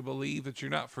get you to believe that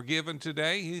you're not forgiven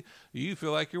today, you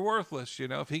feel like you're worthless.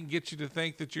 If he can get you to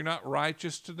think that you're not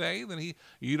righteous today, then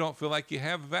you don't feel like you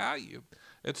have value.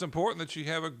 It's important that you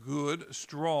have a good,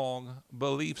 strong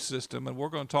belief system, and we're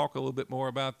going to talk a little bit more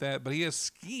about that. But he has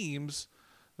schemes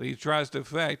that he tries to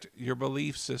affect your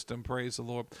belief system, praise the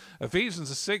Lord. Ephesians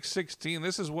 6:16,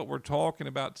 this is what we're talking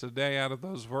about today out of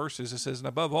those verses. It says, and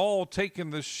above all,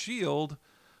 taking the shield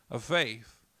of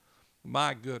faith.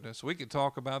 My goodness, we could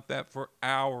talk about that for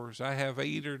hours. I have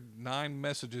 8 or 9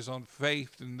 messages on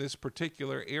faith in this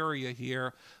particular area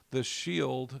here, the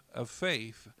shield of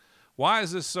faith. Why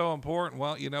is this so important?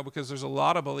 Well, because there's a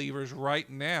lot of believers right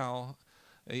now,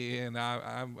 and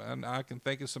I can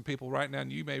think of some people right now,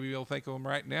 and you may be able to think of them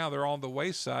right now. They're on the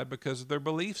wayside because of their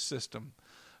belief system.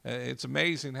 It's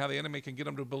amazing how the enemy can get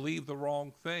them to believe the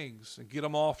wrong things and get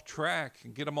them off track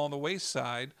and get them on the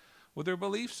wayside with their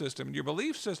belief system. And your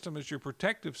belief system is your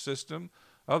protective system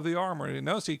of the armor. And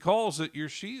notice he calls it your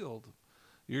shield.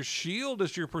 Your shield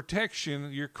is your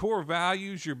protection, your core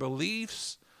values, your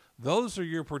beliefs. Those are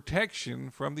your protection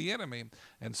from the enemy.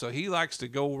 And so he likes to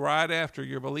go right after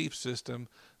your belief system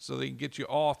so they can get you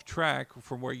off track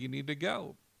from where you need to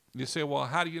go. You say, well,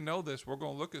 how do you know this? We're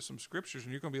going to look at some scriptures,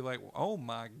 and you're going to be like, oh,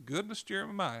 my goodness,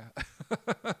 Jeremiah.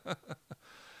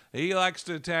 He likes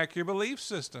to attack your belief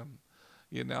system.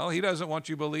 He doesn't want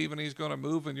you believing he's going to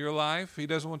move in your life. He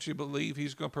doesn't want you to believe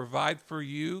he's going to provide for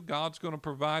you. God's going to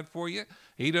provide for you.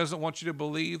 He doesn't want you to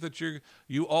believe that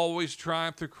you always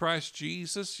triumph through Christ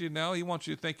Jesus. He wants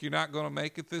you to think you're not going to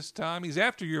make it this time. He's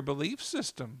after your belief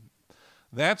system.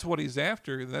 That's what he's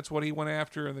after. That's what he went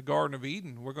after in the Garden of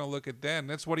Eden. We're going to look at that. And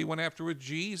that's what he went after with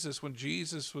Jesus when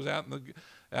Jesus was out in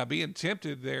the being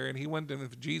tempted there.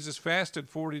 And Jesus fasted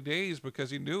 40 days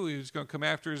because he knew he was going to come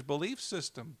after his belief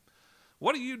system.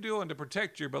 What are you doing to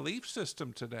protect your belief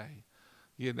system today?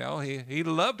 He'd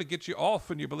love to get you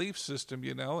off in your belief system,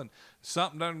 and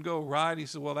something doesn't go right. He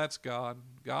says, well, that's God.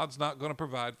 God's not going to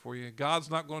provide for you.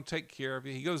 God's not going to take care of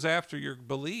you. He goes after your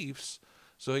beliefs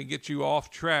so he can get you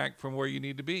off track from where you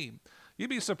need to be.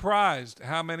 You'd be surprised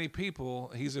how many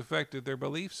people he's affected their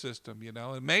belief system,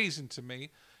 Amazing to me.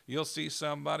 You'll see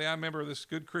somebody. I remember this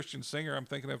good Christian singer I'm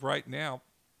thinking of right now.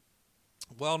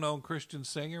 well-known Christian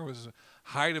singer, was the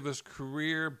height of his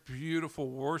career, beautiful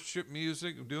worship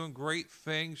music, doing great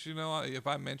things. You know, if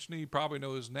I mention it, you probably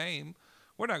know his name.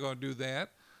 We're not going to do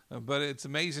that. But it's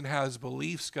amazing how his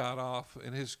beliefs got off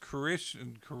and his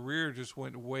Christian career just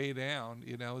went way down.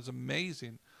 You know, it's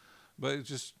amazing. But it's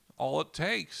just all it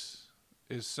takes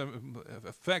is some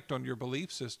effect on your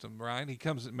belief system, right? He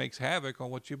comes and makes havoc on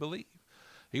what you believe.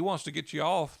 He wants to get you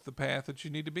off the path that you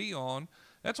need to be on.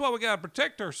 That's why we got to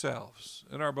protect ourselves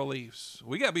and our beliefs.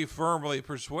 We got to be firmly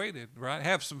persuaded, right?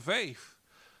 Have some faith.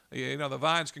 You know, the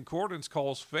Vine's Concordance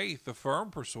calls faith a firm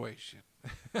persuasion.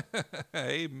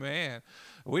 Amen.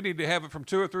 We need to have it from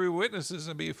 2 or 3 witnesses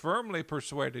and be firmly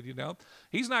persuaded, you know.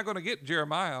 He's not going to get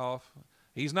Jeremiah off.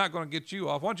 He's not going to get you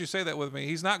off. Why don't you say that with me?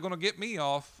 He's not going to get me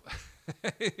off.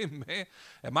 Amen.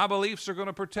 And my beliefs are going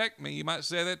to protect me. You might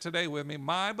say that today with me.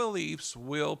 My beliefs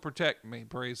will protect me.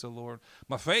 Praise the Lord.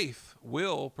 My faith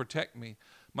will protect me.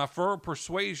 My firm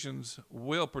persuasions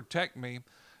will protect me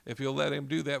if you'll let him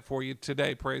do that for you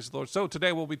today. Praise the Lord. So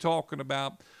today we'll be talking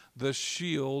about the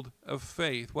shield of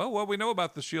faith. Well, what we know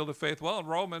about the shield of faith? Well, in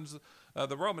Romans,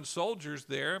 the Roman soldiers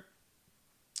there,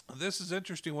 this is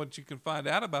interesting what you can find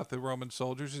out about the Roman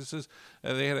soldiers. It says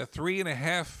they had a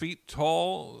 3.5 feet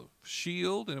tall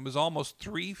shield, and it was almost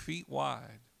 3 feet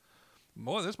wide.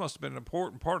 Boy, this must have been an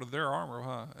important part of their armor,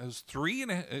 huh? It was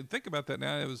think about that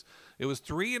now. It was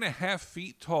 3.5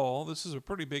 feet tall. This is a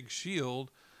pretty big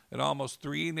shield, and almost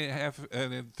 3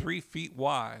 feet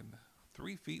wide.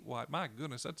 3 feet wide. My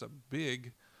goodness, that's a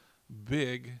big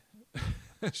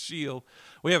shield.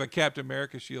 We have a Captain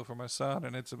America shield for my son,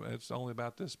 and it's only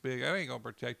about this big. I ain't gonna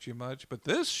protect you much, but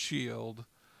this shield,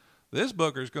 this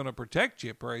booger's gonna protect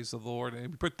you. Praise the Lord. And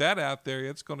if you put that out there,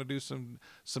 it's gonna do some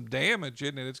damage,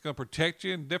 isn't it? It's gonna protect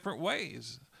you in different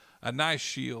ways. A nice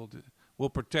shield will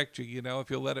protect you. You know,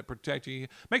 if you'll let it protect you.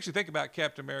 Makes you think about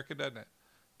Captain America, doesn't it?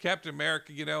 Captain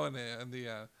America, you know, and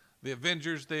the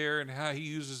Avengers there, and how he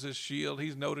uses his shield.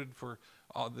 He's noted for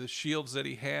all the shields that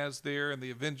he has there, and the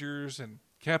Avengers. And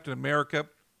Captain America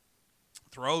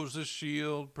throws his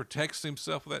shield, protects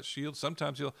himself with that shield.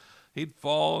 Sometimes he'd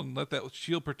fall and let that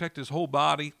shield protect his whole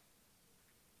body.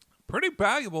 Pretty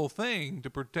valuable thing to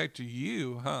protect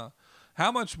you, huh?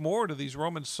 How much more do these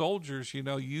Roman soldiers, you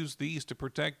know, use these to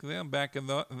protect them back in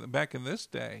this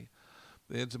day?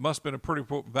 It must have been a pretty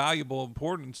valuable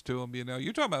importance to them, you know.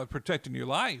 You're talking about protecting your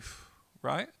life,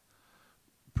 right?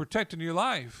 Protecting your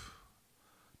life.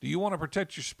 Do you want to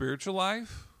protect your spiritual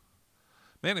life?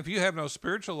 Man, if you have no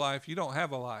spiritual life, you don't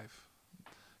have a life.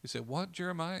 You say, what,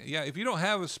 Jeremiah? Yeah, if you don't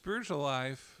have a spiritual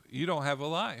life, you don't have a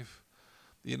life.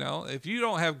 You know, if you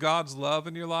don't have God's love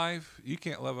in your life, you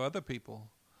can't love other people.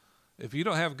 If you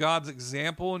don't have God's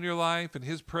example in your life and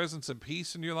his presence and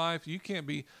peace in your life, you can't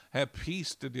have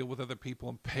peace to deal with other people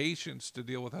and patience to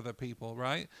deal with other people,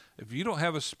 right? If you don't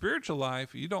have a spiritual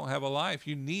life, you don't have a life.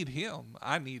 You need him.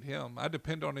 I need him. I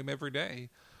depend on him every day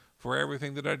for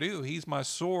everything that I do. He's my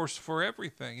source for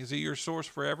everything. Is he your source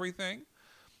for everything?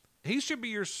 He should be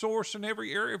your source in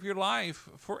every area of your life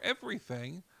for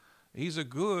everything. He's a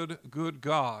good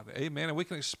God. Amen. And we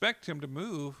can expect him to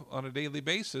move on a daily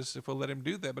basis if we'll let him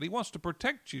do that. But he wants to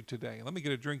protect you today. Let me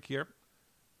get a drink here.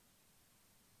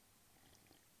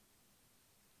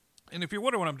 And if you're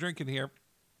wondering what I'm drinking here,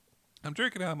 I'm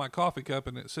drinking out of my coffee cup,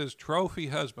 and it says Trophy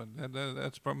Husband. And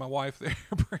that's from my wife there.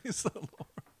 Praise the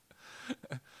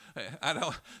Lord. I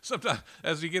know sometimes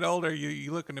as you get older,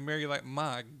 you look in the mirror, you're like,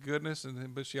 my goodness.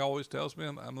 But she always tells me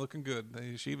I'm looking good.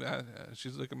 She's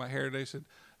looking at my hair today, said,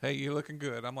 hey, you're looking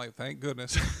good. I'm like, thank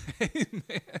goodness.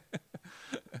 Amen.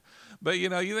 But, you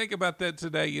know, you think about that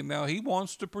today, you know, he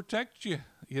wants to protect you.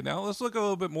 You know, let's look a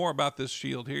little bit more about this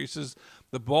shield here. He says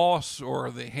the boss or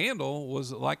the handle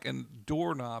was like a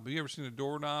doorknob. Have you ever seen a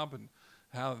doorknob and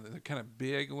how they're kind of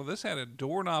big? Well, this had a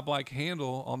doorknob-like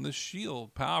handle on this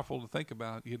shield. Powerful to think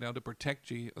about, you know, to protect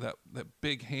you, that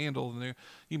big handle in there.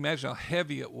 You imagine how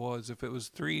heavy it was if it was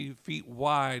 3 feet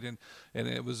wide and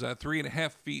it was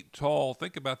 3.5 feet tall.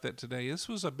 Think about that today. This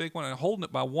was a big one, and holding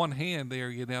it by one hand there,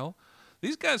 you know.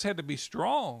 These guys had to be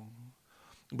strong.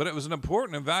 But it was an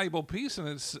important and valuable piece, and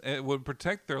it would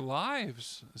protect their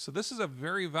lives. So this is a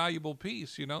very valuable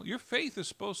piece, you know. Your faith is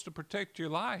supposed to protect your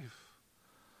life.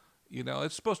 You know,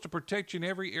 it's supposed to protect you in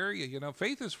every area. You know,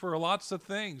 faith is for lots of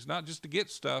things, not just to get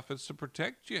stuff. It's to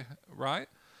protect you, right?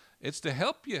 It's to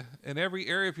help you in every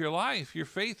area of your life. Your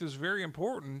faith is very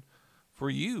important for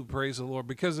you, praise the Lord.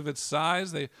 Because of its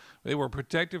size, they were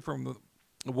protected from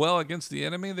against the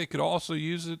enemy. They could also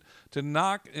use it to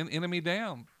knock an enemy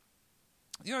down.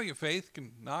 You know, your faith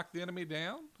can knock the enemy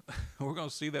down. We're going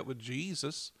to see that with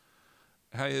Jesus,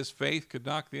 how his faith could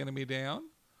knock the enemy down.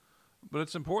 but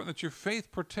it's important that your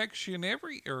faith protects you in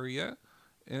every area,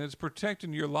 and it's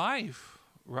protecting your life,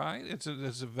 right? It's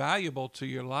valuable to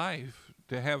your life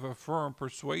to have a firm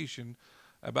persuasion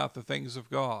about the things of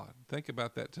God. Think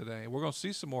about that today. We're going to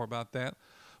see some more about that.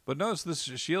 But notice this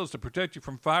shield is to protect you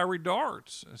from fiery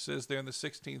darts. It says there in the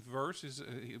 16th verse,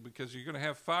 because you're going to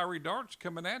have fiery darts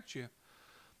coming at you.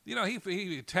 You know,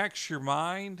 he attacks your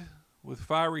mind with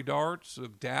fiery darts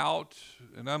of doubt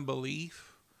and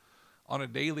unbelief on a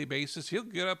daily basis. He'll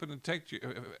get up and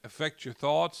affect your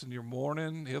thoughts in your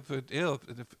morning.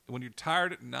 When you're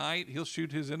tired at night, he'll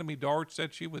shoot his enemy darts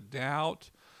at you with doubt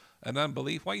and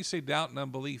unbelief. Why you say doubt and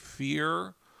unbelief?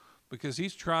 Fear. Because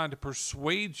he's trying to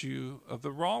persuade you of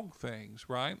the wrong things,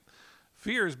 right?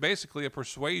 Fear is basically a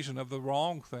persuasion of the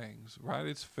wrong things, right?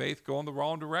 It's faith going the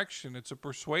wrong direction. It's a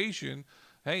persuasion,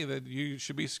 hey, that you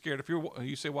should be scared. If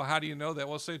you say, well, how do you know that?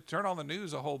 Well, say, turn on the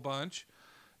news a whole bunch,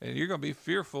 and you're going to be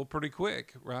fearful pretty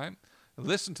quick, right?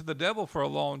 Listen to the devil for a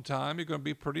long time, you're going to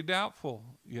be pretty doubtful,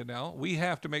 you know. We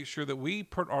have to make sure that we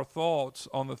put our thoughts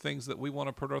on the things that we want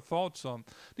to put our thoughts on.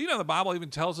 Do you know the Bible even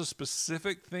tells us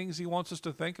specific things he wants us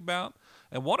to think about?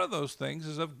 And one of those things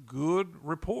is of good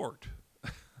report.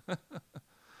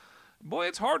 Boy,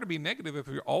 it's hard to be negative if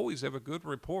you always have a good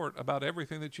report about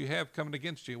everything that you have coming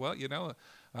against you. Well, you know,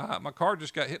 my car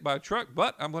just got hit by a truck,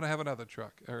 but I'm going to have another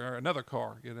truck or another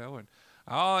car, you know, and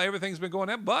everything's been going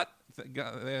up, but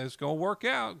it's going to work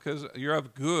out because you're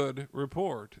of good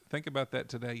report. Think about that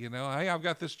today, you know. Hey, I've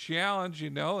got this challenge, you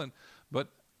know, but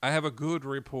I have a good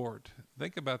report.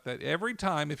 Think about that. Every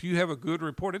time, if you have a good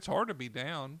report, it's hard to be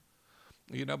down,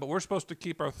 you know, but we're supposed to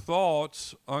keep our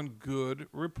thoughts on good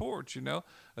reports, you know.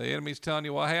 The enemy's telling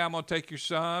you, well, hey, I'm going to take your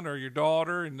son or your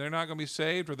daughter, and they're not going to be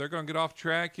saved, or they're going to get off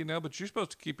track, you know, but you're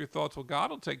supposed to keep your thoughts, well, God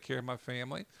will take care of my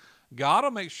family. God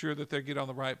will make sure that they get on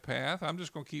the right path. I'm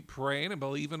just going to keep praying and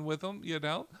believing with them, you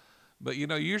know. But, you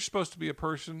know, you're supposed to be a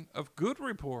person of good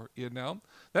report, you know.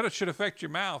 That should affect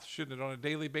your mouth, shouldn't it, on a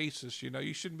daily basis? You know,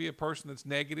 you shouldn't be a person that's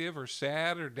negative or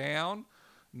sad or down.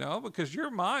 No, because your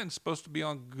mind's supposed to be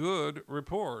on good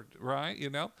report, right? You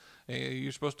know, and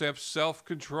you're supposed to have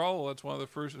self-control. That's one of the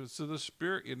fruits of the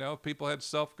Spirit, you know. If people had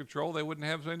self-control, they wouldn't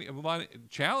have a lot of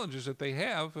challenges that they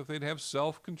have if they'd have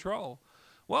self-control.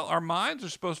 Well, our minds are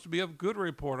supposed to be of good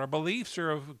report. Our beliefs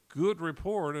are of good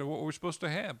report and what we're supposed to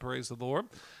have, praise the Lord.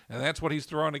 And that's what he's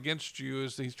throwing against you,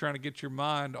 is he's trying to get your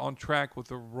mind on track with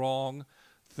the wrong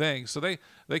things. So they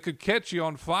could catch you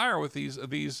on fire with these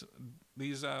arrows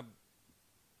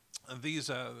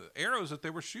that they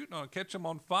were shooting on, catch them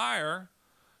on fire,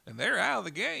 and they're out of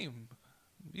the game.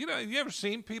 You know, you ever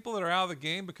seen people that are out of the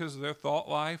game because of their thought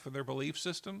life and their belief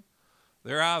system?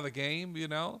 They're out of the game, you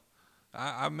know.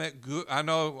 I'm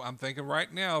thinking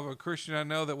right now of a Christian I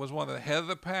know that was one of the head of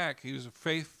the pack. He was a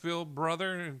faith-filled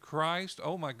brother in Christ.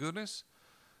 Oh, my goodness.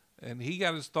 And he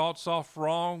got his thoughts off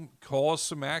wrong, caused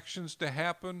some actions to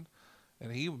happen,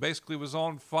 and he basically was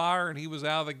on fire, and he was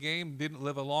out of the game, didn't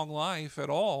live a long life at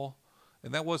all,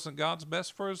 and that wasn't God's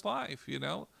best for his life, you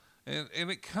know. And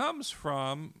it comes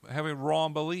from having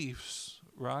wrong beliefs,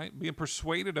 right? Being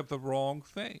persuaded of the wrong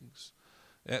things.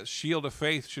 That shield of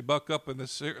faith should buck up in the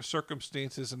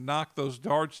circumstances and knock those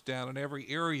darts down in every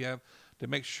area to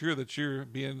make sure that you're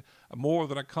being more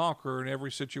than a conqueror in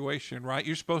every situation, right?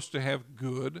 You're supposed to have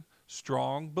good,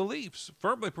 strong beliefs,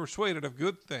 firmly persuaded of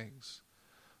good things.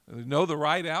 Know the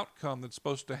right outcome that's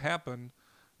supposed to happen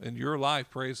in your life,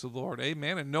 praise the Lord.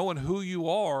 Amen. And knowing who you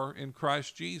are in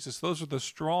Christ Jesus. Those are the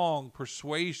strong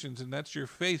persuasions, and that's your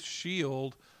faith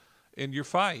shield in your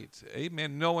fight.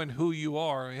 Amen. Knowing who you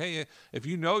are. Hey, if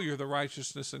you know you're the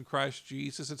righteousness in Christ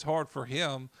Jesus, it's hard for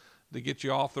him to get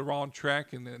you off the wrong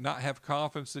track and not have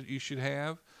confidence that you should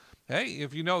have. Hey,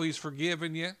 if you know he's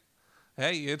forgiven you,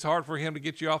 hey, it's hard for him to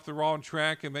get you off the wrong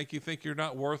track and make you think you're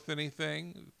not worth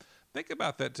anything. Think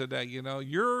about that today. You know,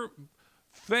 your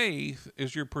faith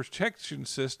is your protection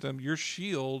system, your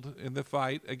shield in the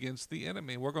fight against the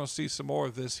enemy. We're going to see some more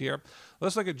of this here.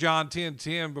 Let's look at John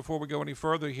 10:10 before we go any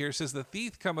further here. It says, the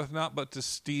thief cometh not but to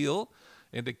steal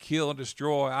and to kill and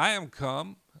destroy. I am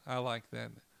come. I like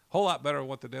that. A whole lot better than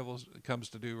what the devil comes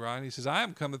to do, right? He says, I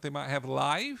am come that they might have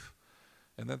life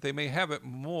and that they may have it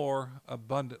more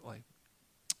abundantly.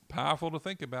 Powerful to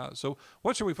think about. So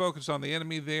what should we focus on? The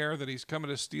enemy there, that he's coming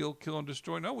to steal, kill, and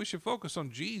destroy? No, we should focus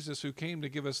on Jesus, who came to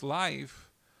give us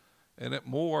life and it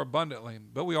more abundantly.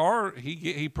 But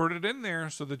he put it in there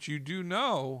so that you do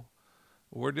know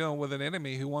we're dealing with an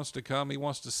enemy who wants to come. He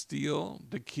wants to steal,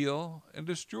 to kill, and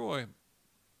destroy.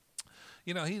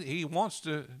 You know, he wants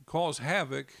to cause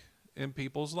havoc in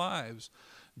people's lives.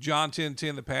 John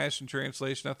 10:10, the Passion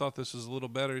Translation, I thought this was a little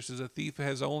better. It says, a thief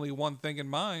has only one thing in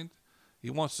mind. He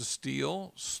wants to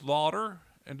steal, slaughter,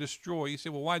 and destroy. You say,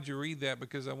 well, why'd you read that?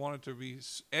 Because I want it to be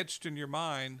etched in your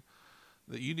mind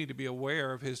that you need to be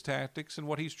aware of his tactics and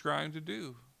what he's trying to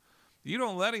do. You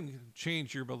don't let him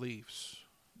change your beliefs.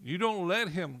 You don't let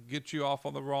him get you off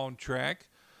on the wrong track.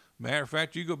 Matter of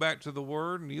fact, you go back to the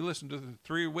Word and you listen to the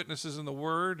 3 witnesses in the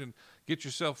Word and get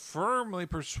yourself firmly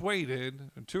persuaded,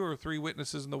 2 or 3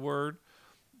 witnesses in the Word,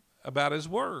 about his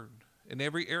Word in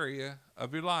every area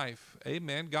of your life.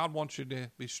 Amen. God wants you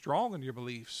to be strong in your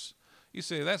beliefs. You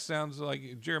say, that sounds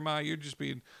like, Jeremiah,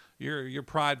 you're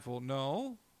prideful.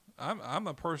 No, I'm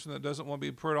a person that doesn't want to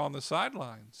be put on the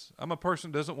sidelines. I'm a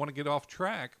person that doesn't want to get off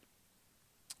track.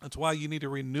 That's why you need to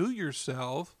renew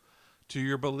yourself to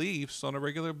your beliefs on a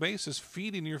regular basis,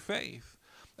 feeding your faith.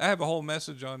 I have a whole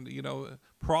message on,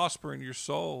 prospering your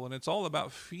soul, and it's all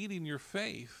about feeding your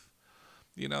faith.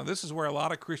 This is where a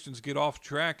lot of Christians get off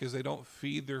track, is they don't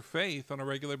feed their faith on a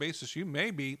regular basis. You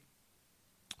may be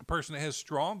a person that has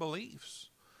strong beliefs,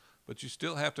 but you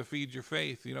still have to feed your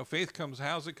faith. Faith comes,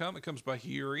 how's it come? It comes by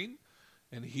hearing,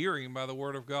 and hearing by the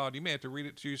Word of God. You may have to read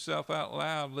it to yourself out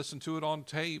loud, listen to it on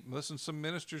tape, listen to some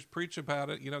ministers preach about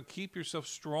it. Keep yourself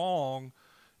strong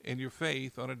in your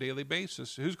faith on a daily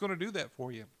basis. Who's going to do that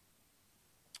for you?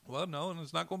 Well, no, and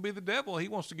it's not going to be the devil. He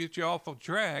wants to get you off of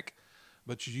track,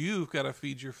 but you've got to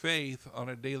feed your faith on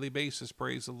a daily basis.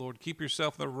 Praise the Lord. Keep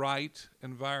yourself in the right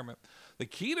environment. The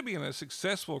key to being a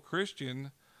successful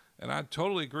Christian, and I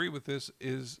totally agree with this,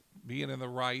 is being in the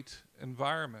right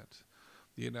environment.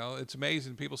 It's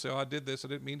amazing. People say, oh, I did this. I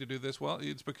didn't mean to do this. Well,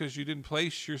 it's because you didn't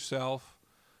place yourself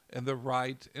in the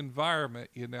right environment,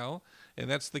 and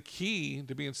that's the key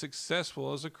to being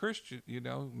successful as a Christian.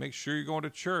 Make sure you're going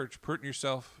to church, putting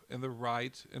yourself in the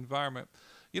right environment.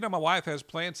 My wife has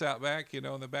plants out back, in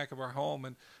the back of our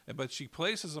home, but she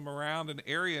places them around an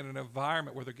area in an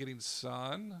environment where they're getting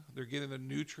sun, they're getting the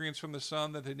nutrients from the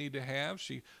sun that they need to have.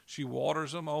 She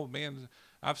waters them. Oh man,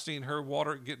 I've seen her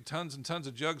getting tons and tons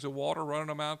of jugs of water, running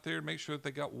them out there to make sure that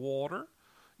they got water,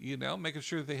 making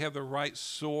sure that they have the right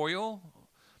soil.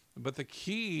 But the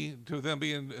key to them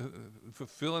being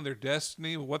fulfilling their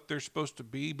destiny, what thing they're supposed to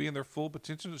be, being their full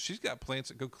potential, she's got plants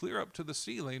that go clear up to the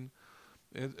ceiling.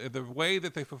 The way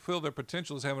that they fulfill their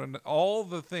potential is having all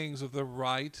the things of the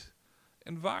right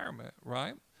environment,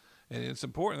 right? And it's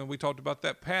important that we talked about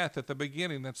that path at the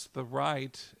beginning. That's the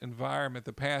right environment,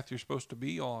 the path you're supposed to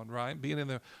be on, right? Being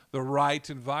in the right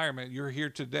environment. You're here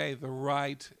today, the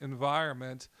right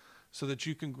environment, so that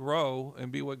you can grow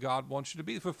and be what God wants you to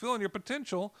be, fulfilling your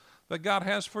potential that God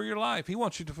has for your life. He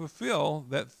wants you to fulfill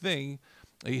that thing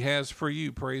He has for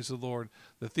you. Praise the Lord.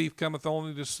 The thief cometh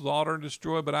only to slaughter and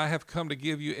destroy, but I have come to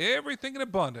give you everything in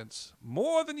abundance,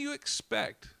 more than you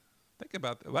expect. Think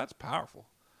about that. Well, that's powerful.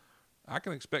 I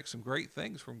can expect some great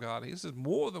things from God. He says,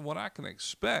 more than what I can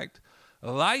expect.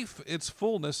 Life, its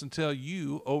fullness until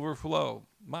you overflow.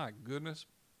 My goodness.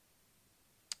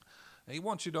 He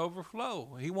wants you to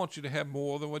overflow. He wants you to have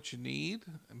more than what you need,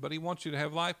 but He wants you to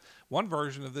have life. One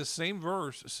version of this same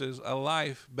verse says, a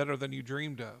life better than you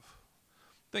dreamed of.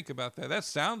 Think about that. That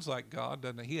sounds like God,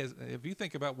 doesn't it? If you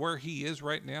think about where He is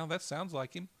right now, that sounds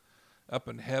like Him. Up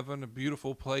in heaven, a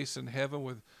beautiful place in heaven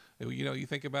with, you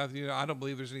think about, I don't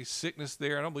believe there's any sickness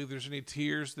there. I don't believe there's any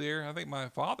tears there. I think my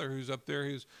Father who's up there,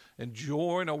 who's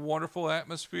enjoying a wonderful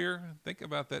atmosphere. Think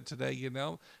about that today,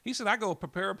 He said, I go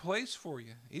prepare a place for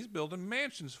you. He's building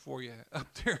mansions for you up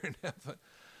there in heaven.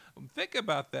 Think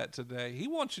about that today. He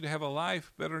wants you to have a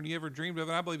life better than you ever dreamed of.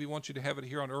 And I believe He wants you to have it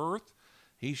here on earth.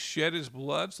 He shed His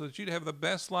blood so that you'd have the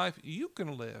best life you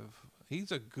can live.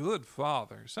 He's a good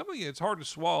Father. Some of you, it's hard to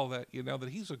swallow that, that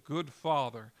He's a good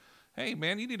Father. Hey,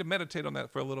 man, you need to meditate on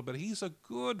that for a little bit. He's a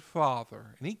good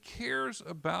Father, and He cares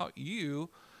about you,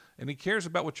 and He cares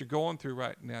about what you're going through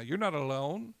right now. You're not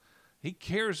alone. He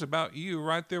cares about you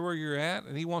right there where you're at,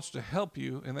 and He wants to help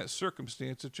you in that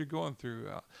circumstance that you're going through.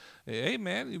 Hey,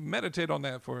 man, you marinate on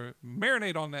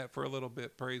that for a little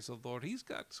bit. Praise the Lord. He's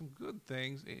got some good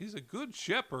things. He's a good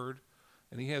shepherd,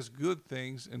 and He has good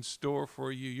things in store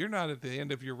for you. You're not at the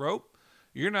end of your rope.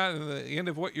 You're not at the end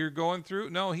of what you're going through.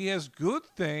 No, He has good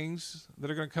things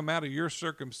that are going to come out of your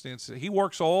circumstances. He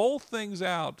works all things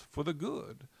out for the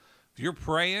good. If you're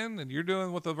praying and you're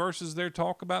doing what the verses there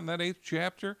talk about in that 8th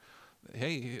chapter,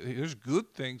 hey, there's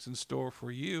good things in store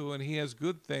for you, and He has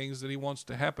good things that He wants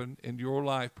to happen in your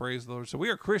life. Praise the Lord. So we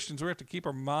are Christians. We have to keep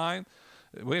in mind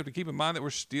that we're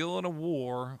still in a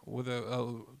war with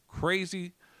a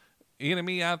crazy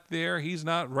enemy out there. He's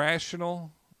not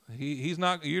rational. He's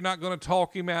not. You're not going to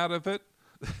talk him out of it.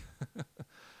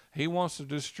 He wants to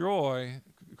destroy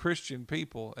Christian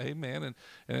people. Amen. And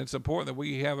it's important that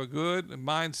we have a good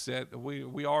mindset.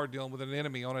 We are dealing with an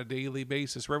enemy on a daily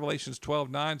basis. Revelations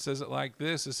 12:9 says it like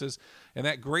this. It says, and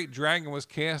that great dragon was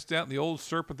cast out, and the old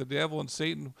serpent, the devil, and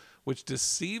Satan, which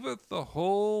deceiveth the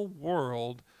whole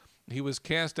world. He was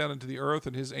cast out into the earth,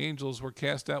 and his angels were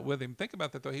cast out with him. Think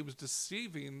about that, though. He was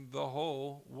deceiving the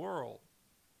whole world.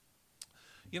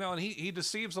 And he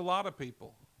deceives a lot of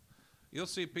people. You'll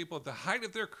see people at the height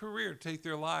of their career take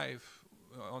their life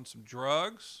on some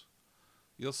drugs.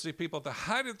 You'll see people at the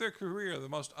height of their career, the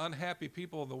most unhappy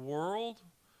people in the world,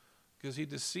 because he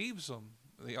deceives them.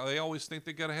 They always think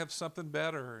they got to have something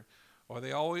better, or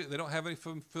they don't have any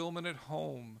fulfillment at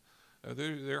home.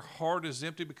 Their heart is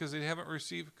empty because they haven't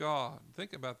received God.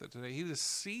 Think about that today. He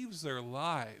deceives their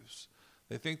lives.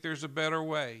 They think there's a better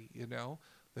way,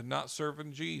 than not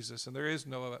serving Jesus, and there is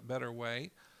no better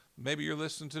way. Maybe you're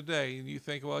listening today and you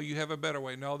think, well, you have a better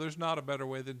way. No, there's not a better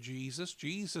way than Jesus.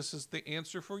 Jesus is the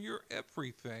answer for your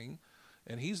everything,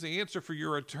 and he's the answer for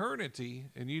your eternity,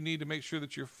 and you need to make sure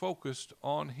that you're focused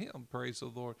on him. Praise the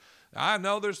Lord. I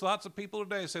know there's lots of people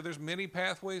today say there's many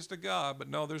pathways to God, but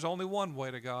no, there's only one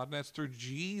way to God, and that's through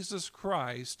Jesus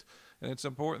Christ. And it's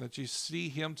important that you see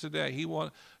him today.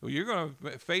 You're going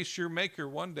to face your maker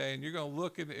one day, and you're going to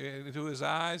look into his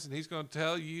eyes, and he's going to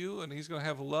tell you, and he's going to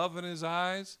have love in his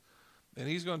eyes, and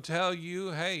he's going to tell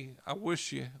you, hey, I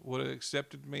wish you would have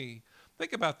accepted me.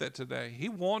 Think about that today. He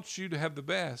wants you to have the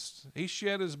best. He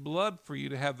shed his blood for you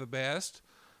to have the best,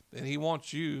 and he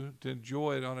wants you to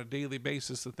enjoy it on a daily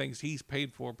basis, the things he's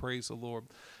paid for. Praise the Lord.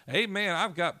 Amen.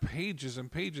 I've got pages and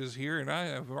pages here, and I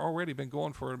have already been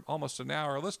going for almost an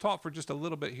hour. Let's talk for just a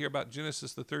little bit here about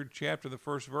Genesis, the 3rd chapter, the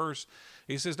 1st verse.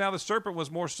 He says, now the serpent was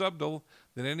more subtle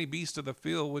than any beast of the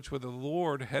field which the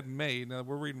Lord had made. Now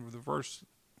we're reading the verse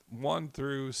 1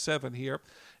 through 7 here.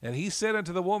 And he said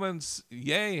unto the woman,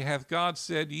 yea, hath God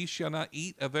said, ye shall not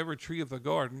eat of every tree of the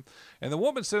garden. And the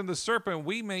woman said unto the serpent,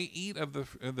 we may eat of the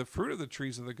fruit of the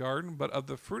trees of the garden, but of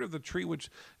the fruit of the tree which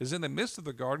is in the midst of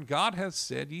the garden, God hath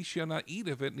said, ye shall not eat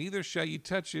of it, neither shall ye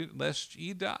touch it, lest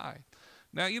ye die.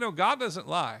 Now, God doesn't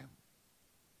lie.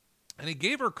 And he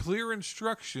gave her clear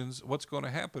instructions what's going to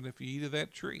happen if you eat of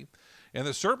that tree. And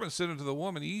the serpent said unto the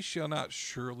woman, ye shall not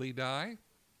surely die.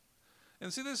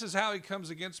 And see, this is how he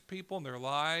comes against people in their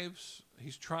lives.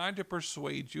 He's trying to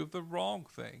persuade you of the wrong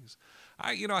things.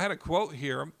 I had a quote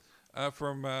here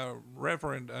from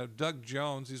Reverend Doug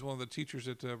Jones. He's one of the teachers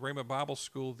at Rhema Bible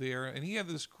School there. And he had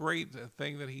this great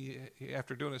thing that he,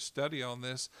 after doing a study on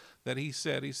this, that he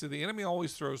said, the enemy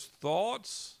always throws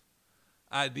thoughts,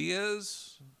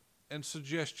 ideas, and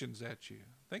suggestions at you.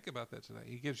 Think about that today.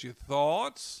 He gives you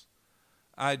thoughts,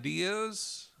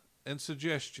 ideas, and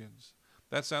suggestions.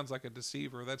 That sounds like a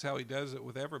deceiver. That's how he does it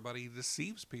with everybody. He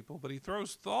deceives people, but he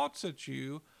throws thoughts at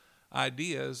you,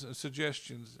 ideas, and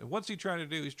suggestions. And what's he trying to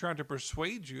do? He's trying to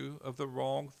persuade you of the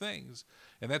wrong things.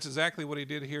 And that's exactly what he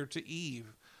did here to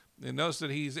Eve. And notice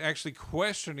that he's actually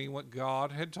questioning what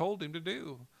God had told him to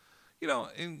do.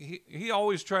 And he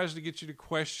always tries to get you to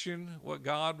question what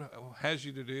God has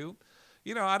you to do.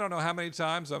 I don't know how many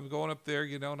times I'm going up there,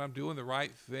 and I'm doing the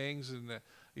right things and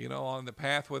on the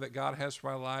pathway that God has for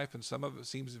my life, and some of it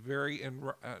seems very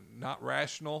not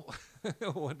rational,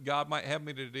 what God might have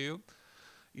me to do,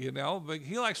 but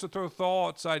he likes to throw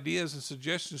thoughts, ideas, and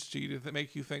suggestions to you to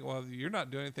make you think, well, you're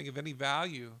not doing anything of any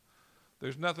value.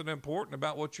 There's nothing important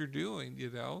about what you're doing,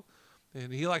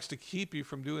 and he likes to keep you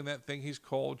from doing that thing he's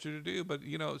called you to do. But,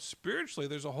 spiritually,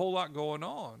 there's a whole lot going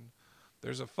on.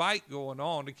 There's a fight going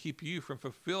on to keep you from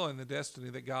fulfilling the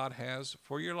destiny that God has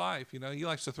for your life. He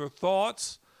likes to throw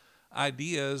thoughts,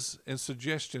 ideas, and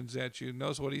suggestions at you.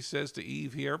 Notice what he says to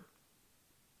Eve here.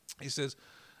 He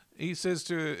says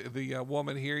to the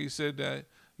woman here, he said,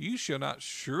 you shall not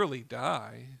surely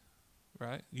die,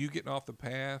 right? You getting off the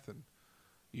path and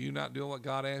you not doing what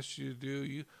God asked you to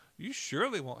do, you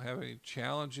surely won't have any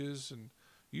challenges, and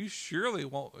you surely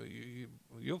won't.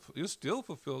 You'll still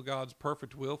fulfill God's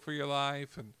perfect will for your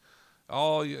life, and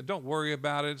don't worry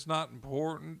about it. It's not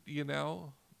important,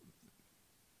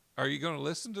 Are you going to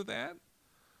listen to that?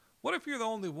 What if you're the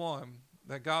only one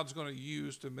that God's going to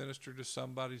use to minister to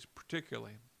somebody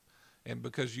particularly, and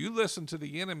because you listened to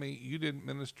the enemy, you didn't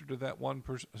minister to that one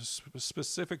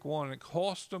specific one, and it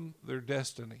cost them their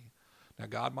destiny? Now,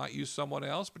 God might use someone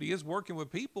else, but he is working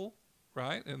with people,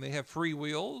 right? And they have free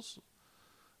wills.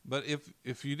 But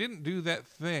if you didn't do that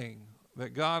thing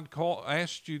that God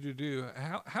asked you to do,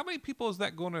 how many people is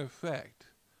that going to affect?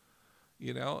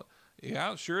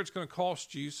 Yeah, sure, it's going to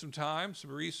cost you some time,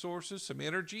 some resources, some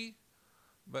energy.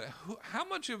 But how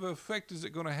much of an effect is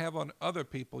it going to have on other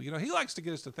people? He likes to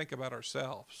get us to think about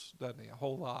ourselves, doesn't he? A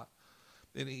whole lot.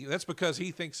 And that's because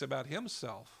he thinks about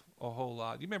himself a whole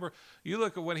lot. You remember, you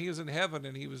look at when he was in heaven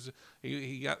and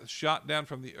he got shot down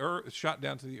from the earth, shot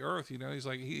down to the earth. He's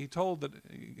like he told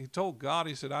God,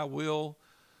 he said, I will,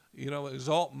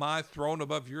 exalt my throne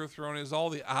above your throne. Is all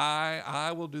the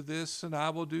I will do this and I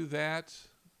will do that.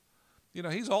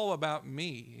 He's all about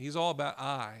me. He's all about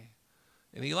I.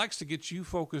 And he likes to get you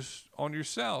focused on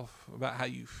yourself, about how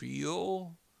you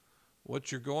feel, what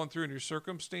you're going through in your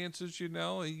circumstances.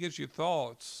 He gives you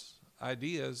thoughts,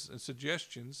 ideas, and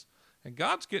suggestions. And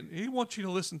he wants you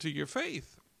to listen to your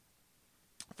faith.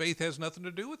 Faith has nothing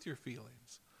to do with your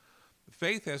feelings.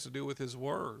 Faith has to do with his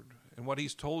word and what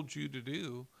he's told you to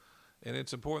do. And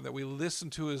it's important that we listen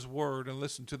to his word and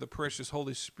listen to the precious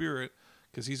Holy Spirit,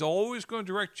 because he's always going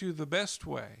to direct you the best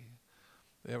way.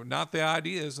 Not the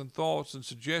ideas and thoughts and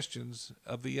suggestions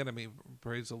of the enemy.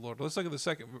 Praise the Lord. Let's look at the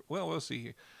second. Well, we'll see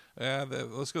here.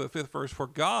 Let's go to the fifth verse. For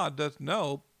God doth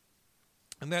know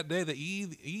in that day that ye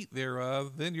eat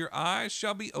thereof, then your eyes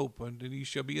shall be opened, and ye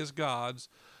shall be as gods,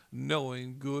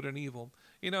 knowing good and evil.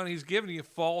 And he's giving you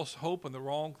false hope in the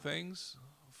wrong things,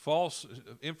 false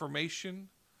information.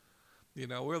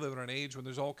 We're living in an age when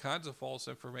there's all kinds of false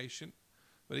information.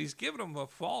 But he's giving them a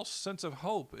false sense of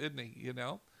hope, isn't he?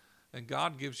 And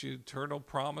God gives you eternal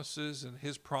promises, and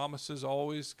his promises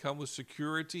always come with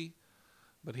security.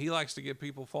 But he likes to give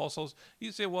people false hopes.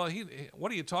 You say, well,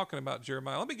 what are you talking about,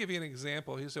 Jeremiah? Let me give you an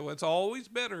example. He said, well, it's always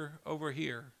better over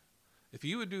here. If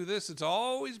you would do this, it's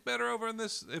always better over in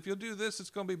this. If you'll do this, it's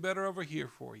going to be better over here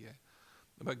for you.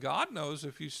 But God knows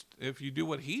if you do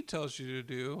what he tells you to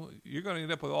do, you're going to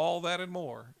end up with all that and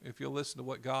more if you'll listen to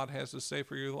what God has to say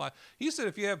for your life. He said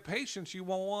if you have patience, you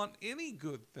won't want any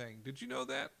good thing. Did you know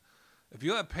that? If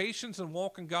you have patience and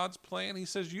walk in God's plan, he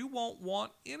says you won't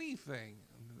want anything.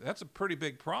 That's a pretty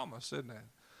big promise, isn't it?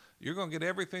 You're going to get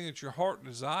everything that your heart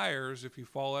desires if you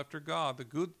follow after God, the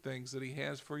good things that he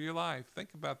has for your life.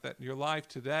 Think about that in your life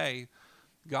today.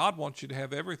 God wants you to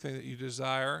have everything that you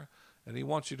desire, and he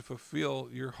wants you to fulfill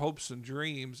your hopes and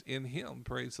dreams in him,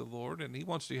 praise the Lord. And he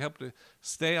wants to help to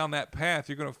stay on that path.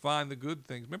 You're going to find the good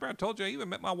things. Remember I told you I even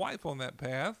met my wife on that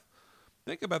path.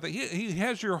 Think about that. He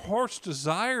has your heart's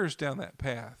desires down that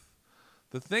path.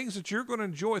 The things that you're going to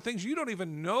enjoy, things you don't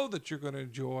even know that you're going to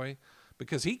enjoy,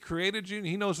 because he created you and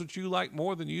he knows what you like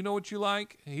more than you know what you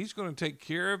like. He's going to take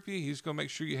care of you. He's going to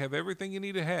make sure you have everything you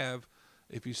need to have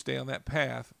if you stay on that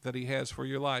path that he has for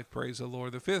your life. Praise the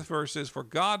Lord. The fifth verse says, for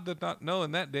God doth not know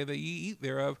in that day that ye eat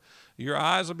thereof, your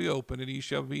eyes will be opened, and ye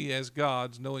shall be as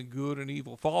gods, knowing good and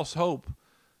evil. False hope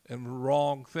and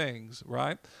wrong things,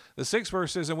 right? The sixth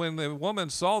verse says, and when the woman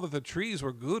saw that the trees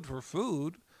were good for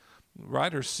food,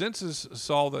 right, her senses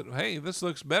saw that, hey, this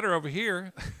looks better over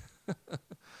here,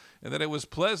 and that it was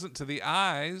pleasant to the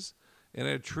eyes, and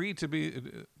a tree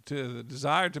to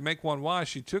desire to make one wise,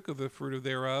 she took of the fruit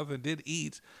thereof and did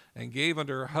eat, and gave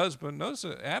unto her husband. Notice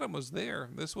that Adam was there.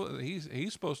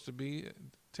 He's supposed to be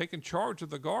taking charge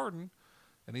of the garden,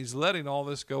 and he's letting all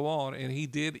this go on, and he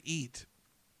did eat.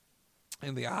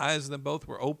 And the eyes of them both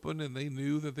were open, and they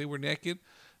knew that they were naked.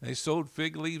 And they sewed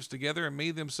fig leaves together and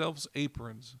made themselves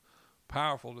aprons.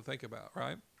 Powerful to think about,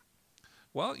 right?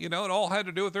 Well, it all had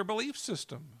to do with their belief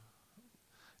system.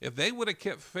 If they would have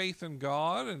kept faith in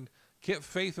God and kept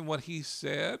faith in what he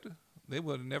said, they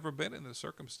would have never been in the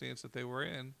circumstance that they were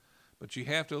in. But you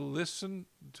have to listen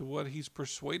to what he's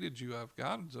persuaded you of.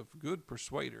 God is a good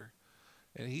persuader.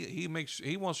 And he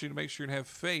wants you to make sure and have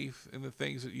faith in the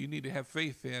things that you need to have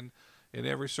faith in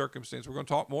every circumstance. We're going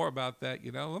to talk more about that.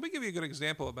 Let me give you a good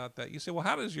example about that. You say, well,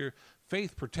 how does your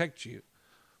faith protect you?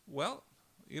 Well,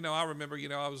 I remember,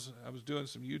 I was doing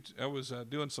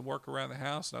doing some work around the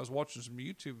house, and I was watching some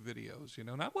YouTube videos,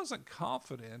 and I wasn't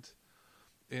confident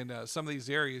in some of these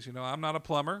areas. I'm not a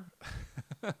plumber.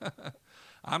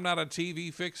 I'm not a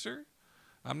TV fixer.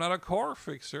 I'm not a car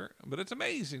fixer, but it's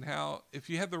amazing how, if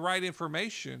you have the right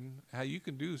information, how you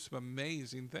can do some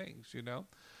amazing things,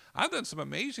 I've done some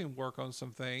amazing work on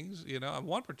some things, On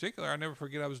one particular, I never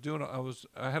forget,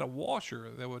 I had a washer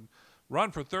that would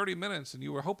run for 30 minutes, and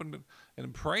you were hoping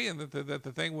and praying that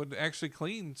the thing would actually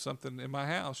clean something in my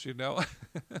house,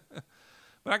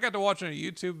 But I got to watching a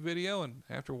YouTube video, and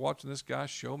after watching this guy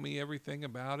show me everything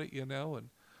about it, and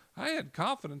I had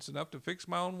confidence enough to fix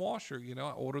my own washer. I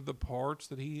ordered the parts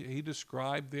that he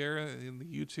described there in the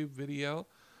YouTube video.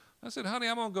 I said, honey,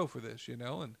 I'm going to go for this,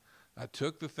 and I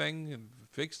took the thing and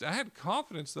fixed it. I had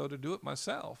confidence, though, to do it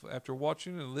myself after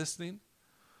watching and listening,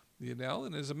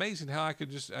 and it's amazing how I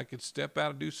could step out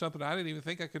and do something I didn't even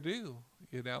think I could do,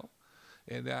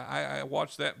 And I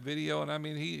watched that video, and I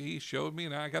mean, he showed me,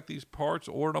 and I got these parts,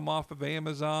 ordered them off of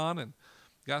Amazon, and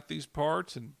got these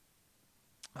parts, and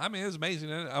I mean, it's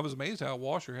amazing. I was amazed how a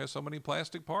washer has so many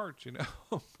plastic parts, you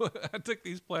know. I took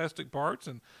these plastic parts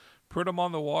and put them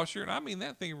on the washer, and I mean,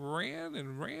 that thing ran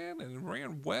and ran and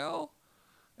ran well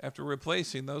after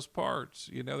replacing those parts.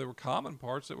 You know, there were common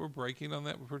parts that were breaking on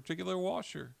that particular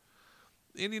washer.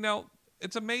 And, you know,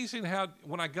 it's amazing how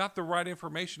when I got the right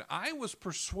information, I was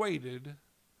persuaded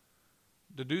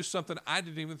to do something I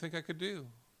didn't even think I could do.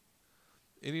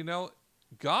 And, you know,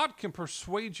 God can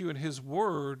persuade you in his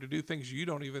word to do things you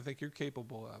don't even think you're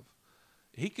capable of.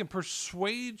 He can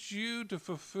persuade you to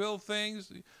fulfill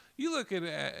things. You look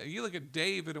at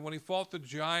David, and when he fought the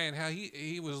giant, how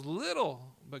he was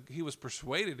little, but he was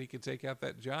persuaded he could take out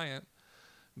that giant.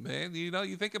 Man, you know,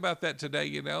 you think about that today,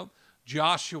 you know.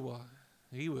 Joshua,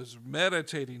 he was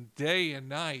meditating day and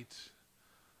night,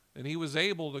 and he was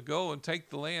able to go and take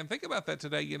the land. Think about that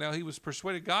today, you know. He was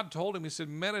persuaded. God told him, he said,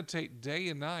 meditate day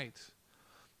and night.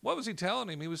 What was he telling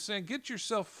him? He was saying, get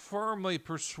yourself firmly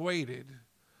persuaded.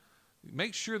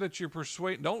 Make sure that you're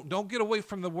persuaded. Don't get away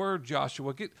from the word,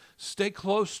 Joshua. Stay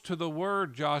close to the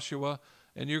word, Joshua,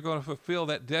 and you're going to fulfill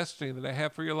that destiny that I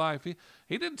have for your life.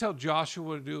 He didn't tell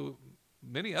Joshua to do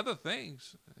many other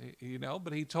things, you know,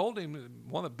 but he told him,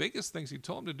 one of the biggest things he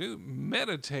told him to do,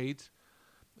 meditate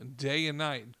day and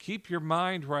night. Keep your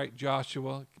mind right,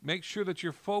 Joshua. Make sure that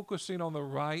you're focusing on the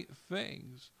right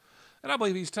things. And I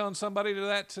believe he's telling somebody to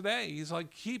that today. He's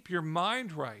like, keep your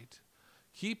mind right.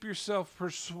 Keep yourself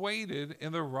persuaded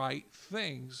in the right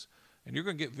things. And you're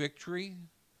going to get victory.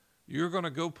 You're going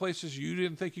to go places you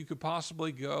didn't think you could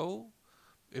possibly go.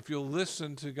 If you'll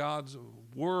listen to God's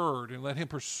word and let him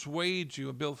persuade you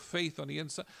and build faith on the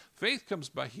inside. Faith comes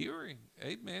by hearing.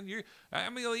 Amen.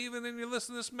 Even in you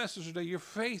listen to this message today, your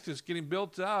faith is getting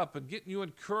built up and getting you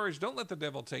encouraged. Don't let the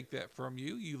devil take that from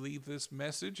you. You leave this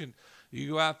message and you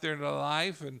go out there into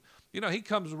life, and you know he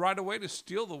comes right away to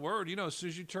steal the word. You know, as soon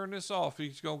as you turn this off,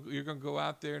 you're going to go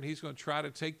out there and he's going to try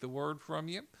to take the word from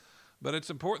you. But it's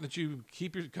important that you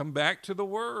come back to the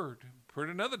word.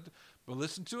 But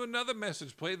listen to another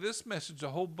message. Play this message a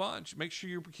whole bunch. Make sure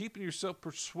you're keeping yourself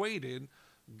persuaded.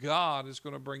 God is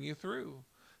going to bring you through.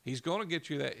 He's going to get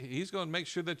you that. He's going to make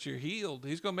sure that you're healed.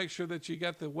 He's going to make sure that you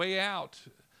got the way out.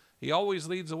 He always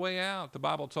leads a way out. The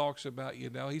Bible talks about, you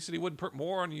know, he said he wouldn't put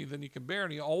more on you than you can bear,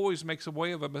 and he always makes a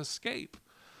way of an escape.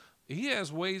 He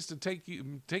has ways to take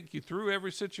you through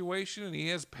every situation, and he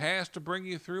has paths to bring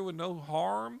you through with no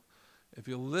harm. If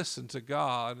you listen to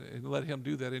God and let him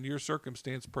do that in your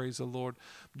circumstance, praise the Lord.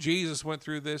 Jesus went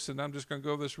through this, and I'm just going to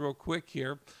go over this real quick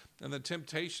here. And the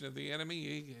temptation of the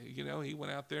enemy, he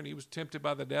went out there and he was tempted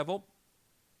by the devil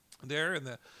there in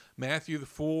the Matthew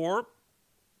 4.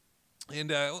 And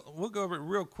we'll go over it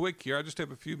real quick here. I just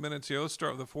have a few minutes here. Let's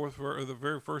start with the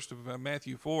very first of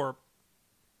Matthew 4.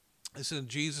 It says,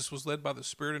 Jesus was led by the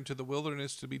Spirit into the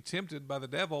wilderness to be tempted by the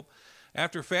devil.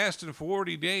 After fasting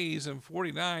 40 days and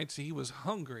 40 nights, he was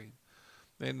hungry.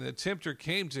 Then the tempter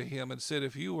came to him and said,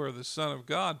 if you are the Son of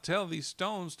God, tell these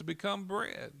stones to become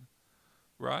bread.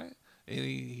 Right?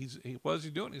 And what is he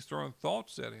doing? He's throwing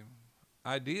thoughts at him,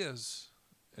 ideas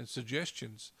and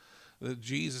suggestions.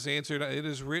 Jesus answered, it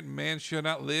is written, man shall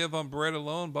not live on bread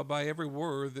alone, but by every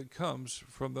word that comes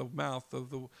from the mouth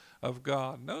of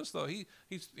God. Notice, though,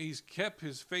 he's kept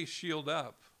his face shield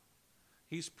up.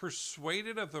 He's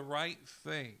persuaded of the right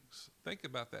things. Think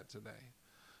about that today.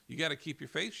 You got to keep your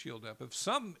face shield up. If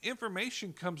some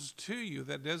information comes to you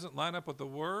that doesn't line up with the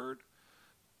word,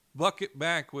 buck it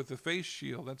back with the face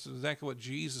shield. That's exactly what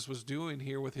Jesus was doing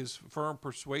here with his firm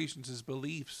persuasions, his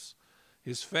beliefs,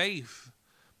 his faith.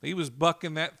 He was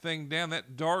bucking that thing down,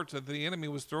 that dart that the enemy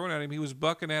was throwing at him. He was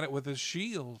bucking at it with his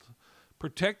shield,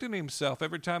 protecting himself.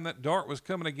 Every time that dart was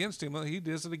coming against him, he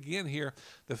does it again here.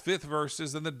 The 5th verse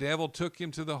says, then the devil took him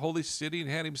to the holy city and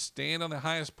had him stand on the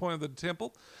highest point of the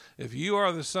temple. If you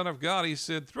are the Son of God, he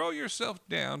said, throw yourself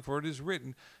down, for it is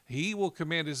written, he will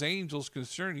command his angels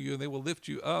concerning you, and they will lift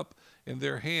you up in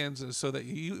their hands, and so that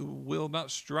you will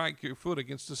not strike your foot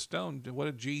against a stone. What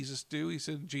did Jesus do? He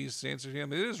said, Jesus answered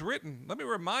him, it is written. Let me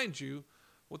remind you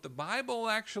what the Bible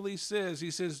actually says.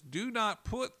 He says, do not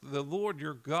put the Lord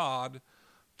your God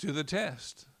to the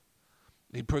test.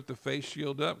 He put the face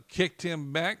shield up, kicked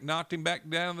him back, knocked him back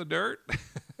down in the dirt.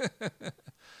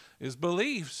 His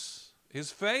beliefs,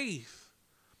 his faith,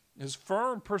 his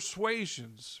firm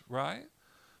persuasions, right?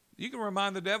 You can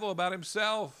remind the devil about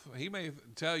himself. He may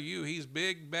tell you he's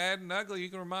big, bad, and ugly. You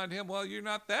can remind him, well, you're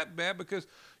not that bad because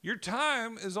your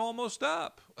time is almost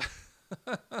up.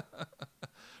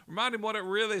 Remind him what it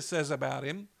really says about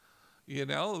him. You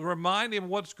know, remind him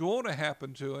what's going to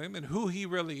happen to him and who he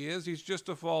really is. He's just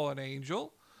a fallen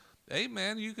angel.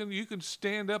 Amen. You can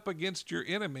stand up against your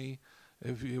enemy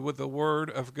with the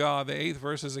word of God. The 8th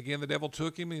verse is again, the devil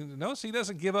took him. And notice he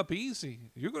doesn't give up easy.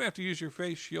 You're going to have to use your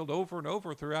faith shield over and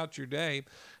over throughout your day.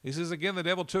 He says again, the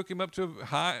devil took him up to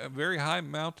a very high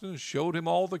mountain and showed him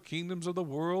all the kingdoms of the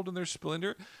world and their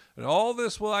splendor. And all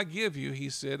this will I give you, he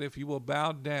said, if you will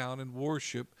bow down and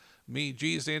worship me.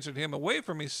 Jesus answered him, away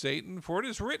from me, Satan, for it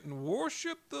is written,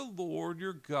 worship the Lord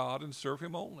your God and serve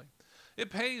him only.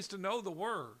 It pays to know the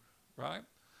word, right?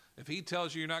 If he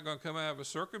tells you you're not going to come out of a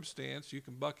circumstance, you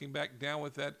can buck him back down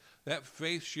with that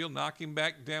faith shield, knock him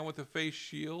back down with the faith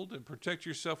shield, and protect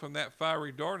yourself from that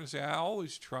fiery dart and say, I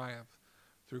always triumph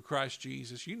through Christ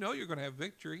Jesus. You know you're going to have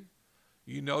victory.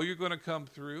 You know you're going to come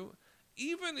through.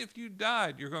 Even if you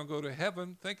died, you're going to go to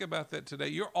heaven. Think about that today.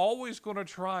 You're always going to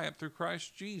triumph through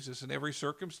Christ Jesus. In every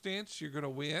circumstance, you're going to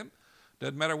win.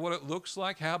 Doesn't matter what it looks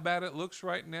like, how bad it looks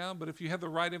right now, but if you have the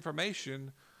right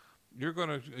information, you're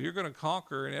gonna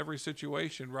conquer in every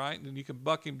situation, right? And you can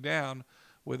buck him down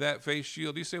with that faith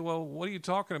shield. You say, well, what are you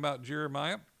talking about,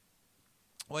 Jeremiah?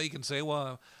 Well, you can say,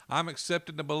 well, I'm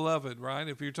accepting the beloved, right?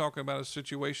 If you're talking about a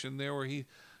situation there where he's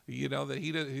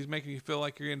making you feel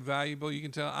like you're invaluable, you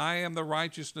can tell, I am the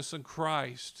righteousness in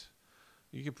Christ.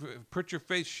 You can put your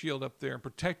faith shield up there and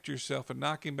protect yourself and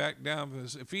knock him back down.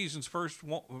 Because Ephesians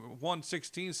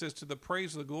 1:16 says, to the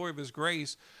praise of the glory of his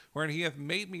grace, wherein he hath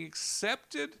made me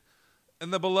accepted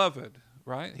in the beloved,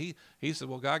 right? He said,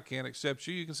 well, God can't accept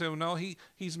you. You can say, well, no,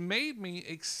 he's made me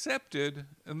accepted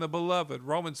in the beloved.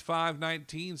 Romans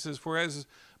 5:19 says, for as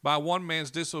by one man's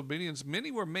disobedience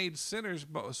many were made sinners,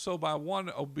 so by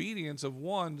one obedience of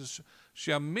one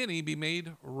shall many be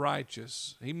made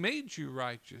righteous. He made you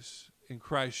righteous in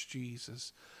Christ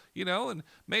Jesus. And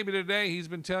maybe today he's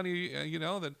been telling you,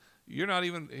 that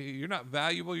you're not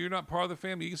valuable, you're not part of the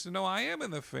family. You can say, no, I am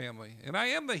in the family, and I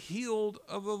am the healed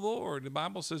of the Lord. The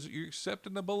Bible says that you're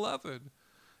accepting the beloved,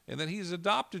 and that he's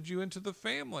adopted you into the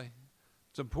family.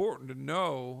 It's important to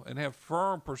know and have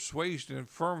firm persuasion and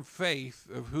firm faith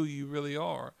of who you really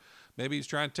are. Maybe he's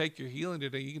trying to take your healing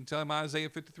today. You can tell him Isaiah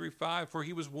 53:5, for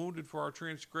he was wounded for our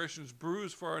transgressions,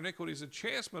 bruised for our iniquities. The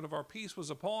chastisement of our peace was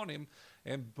upon him,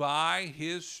 and by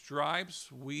his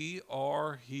stripes we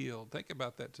are healed. Think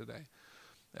about that today.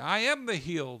 I am the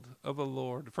healed of the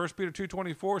Lord. 1 Peter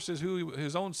 2:24 says, who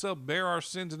his own self bare our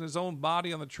sins in his own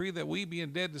body on the tree, that we,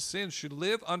 being dead to sin, should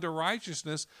live unto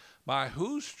righteousness, by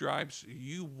whose stripes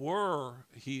you were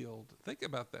healed. Think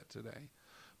about that today.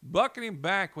 Bucking him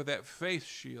back with that faith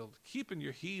shield, keeping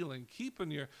your healing, keeping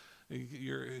your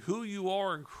who you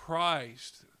are in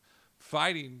Christ,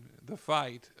 fighting the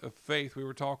fight of faith we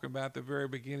were talking about at the very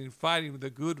beginning, fighting the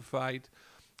good fight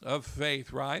of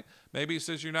faith, right? Maybe he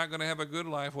says you're not going to have a good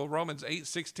life. Well, Romans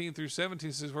 8:16 through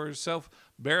 17 says, for himself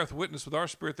beareth witness with our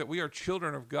spirit that we are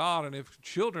children of God, and if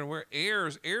children, we're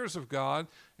heirs of God,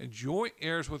 and joint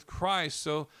heirs with Christ,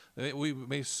 so that we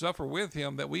may suffer with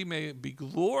him, that we may be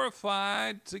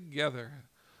glorified together.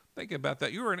 Think about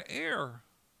that. You're an heir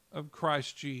of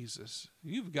Christ Jesus.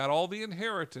 You've got all the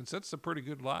inheritance. That's a pretty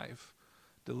good life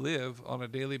to live on a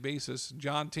daily basis.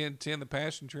 John 10:10, the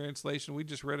Passion Translation, we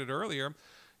just read it earlier.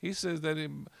 He says that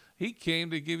he came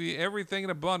to give you everything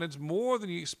in abundance, more than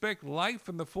you expect, life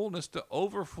in the fullness to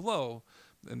overflow.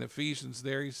 In Ephesians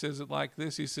there, he says it like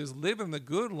this. He says, live in the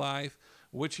good life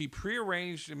which he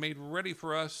prearranged and made ready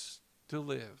for us to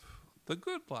live. The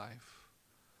good life.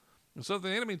 And so if the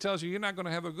enemy tells you you're not going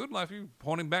to have a good life, you're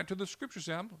pointing back to the scriptures.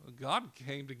 God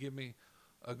came to give me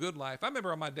a good life. I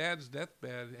remember on my dad's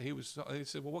deathbed, he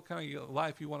said, well, what kind of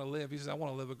life you want to live? He said, I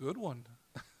want to live a good one.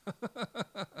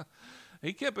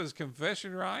 He kept his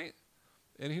confession right,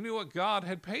 and he knew what God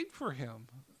had paid for him.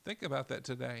 Think about that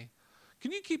today.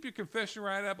 Can you keep your confession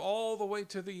right up all the way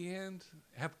to the end?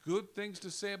 Have good things to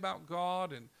say about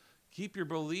God, and keep your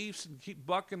beliefs, and keep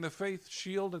bucking the faith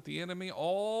shield at the enemy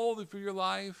all through your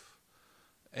life?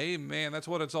 Amen. That's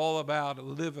what it's all about,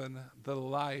 living the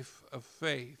life of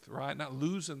faith, right? Not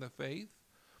losing the faith,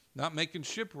 not making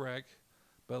shipwreck,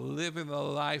 but living the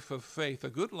life of faith,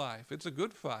 a good life. It's a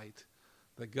good fight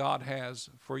that God has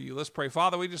for you. Let's pray.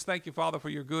 Father, we just thank you, Father, for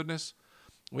your goodness.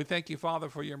 We thank you, Father,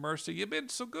 for your mercy. You've been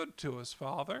so good to us,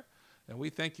 Father, and we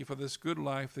thank you for this good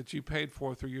life that you paid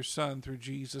for through your Son, through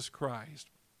Jesus Christ.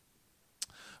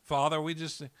 Father,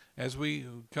 as we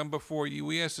come before you,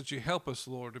 we ask that you help us,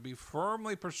 Lord, to be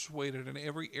firmly persuaded in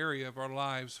every area of our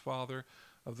lives, Father,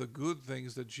 of the good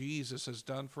things that Jesus has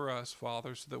done for us,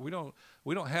 Father, so that we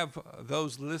don't have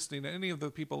those listening, any of the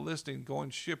people listening,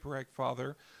 going shipwreck,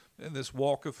 Father, in this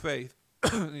walk of faith.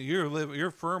 You're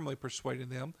firmly persuading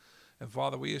them. And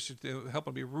Father, we ask you to help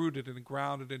them be rooted and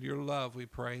grounded in your love, we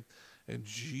pray, in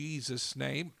Jesus'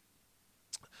 name.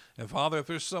 And Father, if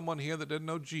there's someone here that doesn't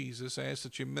know Jesus, I ask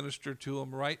that you minister to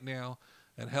them right now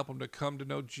and help them to come to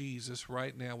know Jesus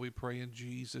right now. We pray in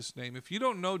Jesus' name. If you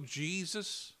don't know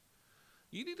Jesus,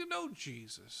 you need to know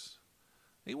Jesus.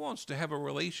 He wants to have a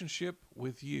relationship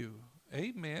with you.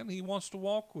 Amen. He wants to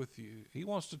walk with you. He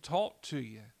wants to talk to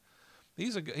you.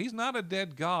 He's not a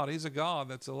dead God. He's a God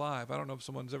that's alive. I don't know if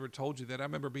someone's ever told you that. I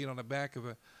remember being on the back of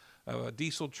a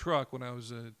diesel truck when I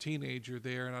was a teenager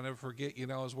there, and I'll never forget,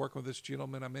 I was working with this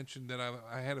gentleman. I mentioned that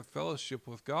I had a fellowship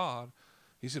with God.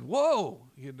 He said, whoa,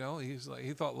 he's like,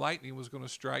 he thought lightning was going to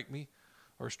strike me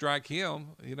or strike him,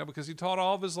 because he taught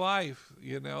all of his life,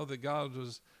 that God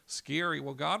was scary.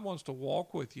 Well, God wants to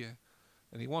walk with you,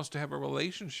 and he wants to have a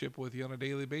relationship with you on a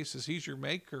daily basis. He's your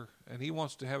maker, and he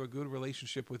wants to have a good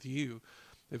relationship with you.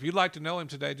 If you'd like to know him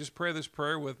today, just pray this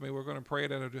prayer with me. We're going to pray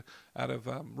it out of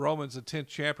Romans, the 10th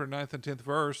chapter, 9th and 10th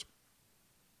verse.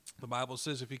 The Bible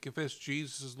says, if you confess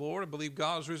Jesus as Lord and believe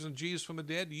God has risen Jesus from the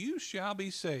dead, you shall be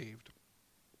saved.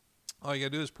 All you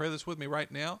got to do is pray this with me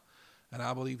right now, and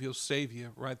I believe he'll save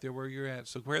you right there where you're at.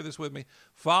 So pray this with me.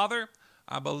 Father,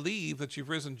 I believe that you've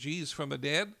risen Jesus from the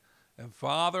dead. And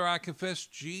Father, I confess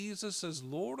Jesus as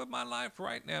Lord of my life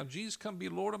right now. Jesus, come be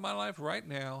Lord of my life right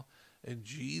now. In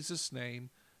Jesus' name,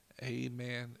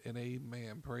 amen and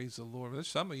amen. Praise the Lord. There's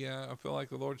some of you, I feel like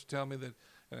the Lord's telling me that,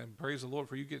 and praise the Lord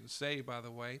for you getting saved, by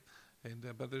the way.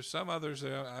 But there's some others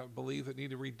that I believe that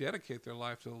need to rededicate their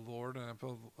life to the Lord. And I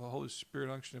feel the Holy Spirit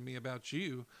unctioning me about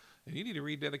you. And you need to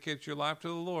rededicate your life to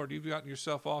the Lord. You've gotten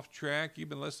yourself off track. You've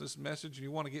been listening to this message and you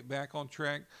want to get back on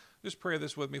track. Just pray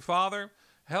this with me. Father,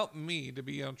 help me to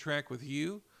be on track with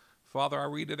you. Father, I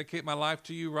rededicate my life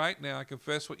to you right now. I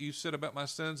confess what you said about my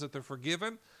sins, that they're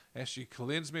forgiven. As you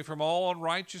cleanse me from all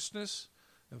unrighteousness.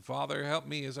 And Father, help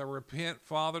me as I repent,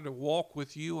 Father, to walk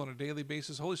with you on a daily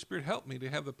basis. Holy Spirit, help me to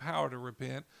have the power to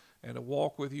repent and to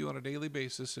walk with you on a daily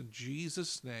basis. In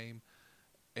Jesus' name,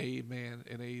 amen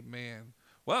and amen.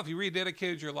 Well, if you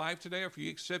rededicated your life today, or if you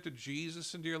accepted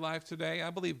Jesus into your life today,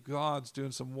 I believe God's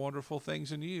doing some wonderful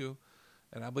things in you.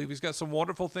 And I believe he's got some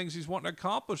wonderful things he's wanting to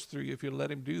accomplish through you if you let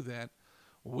him do that.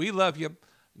 We love you.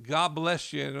 God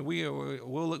bless you. And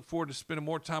we'll look forward to spending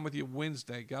more time with you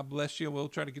Wednesday. God bless you. We'll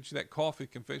try to get you that coffee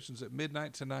confessions at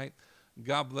midnight tonight.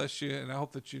 God bless you. And I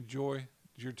hope that you enjoy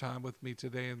your time with me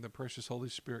today in the precious Holy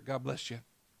Spirit. God bless you.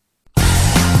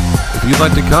 If you'd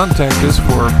like to contact us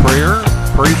for prayer,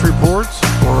 praise reports,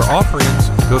 or offerings,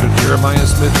 go to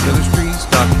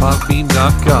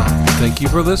jeremiahsmithministries.podbean.com. Thank you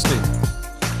for listening.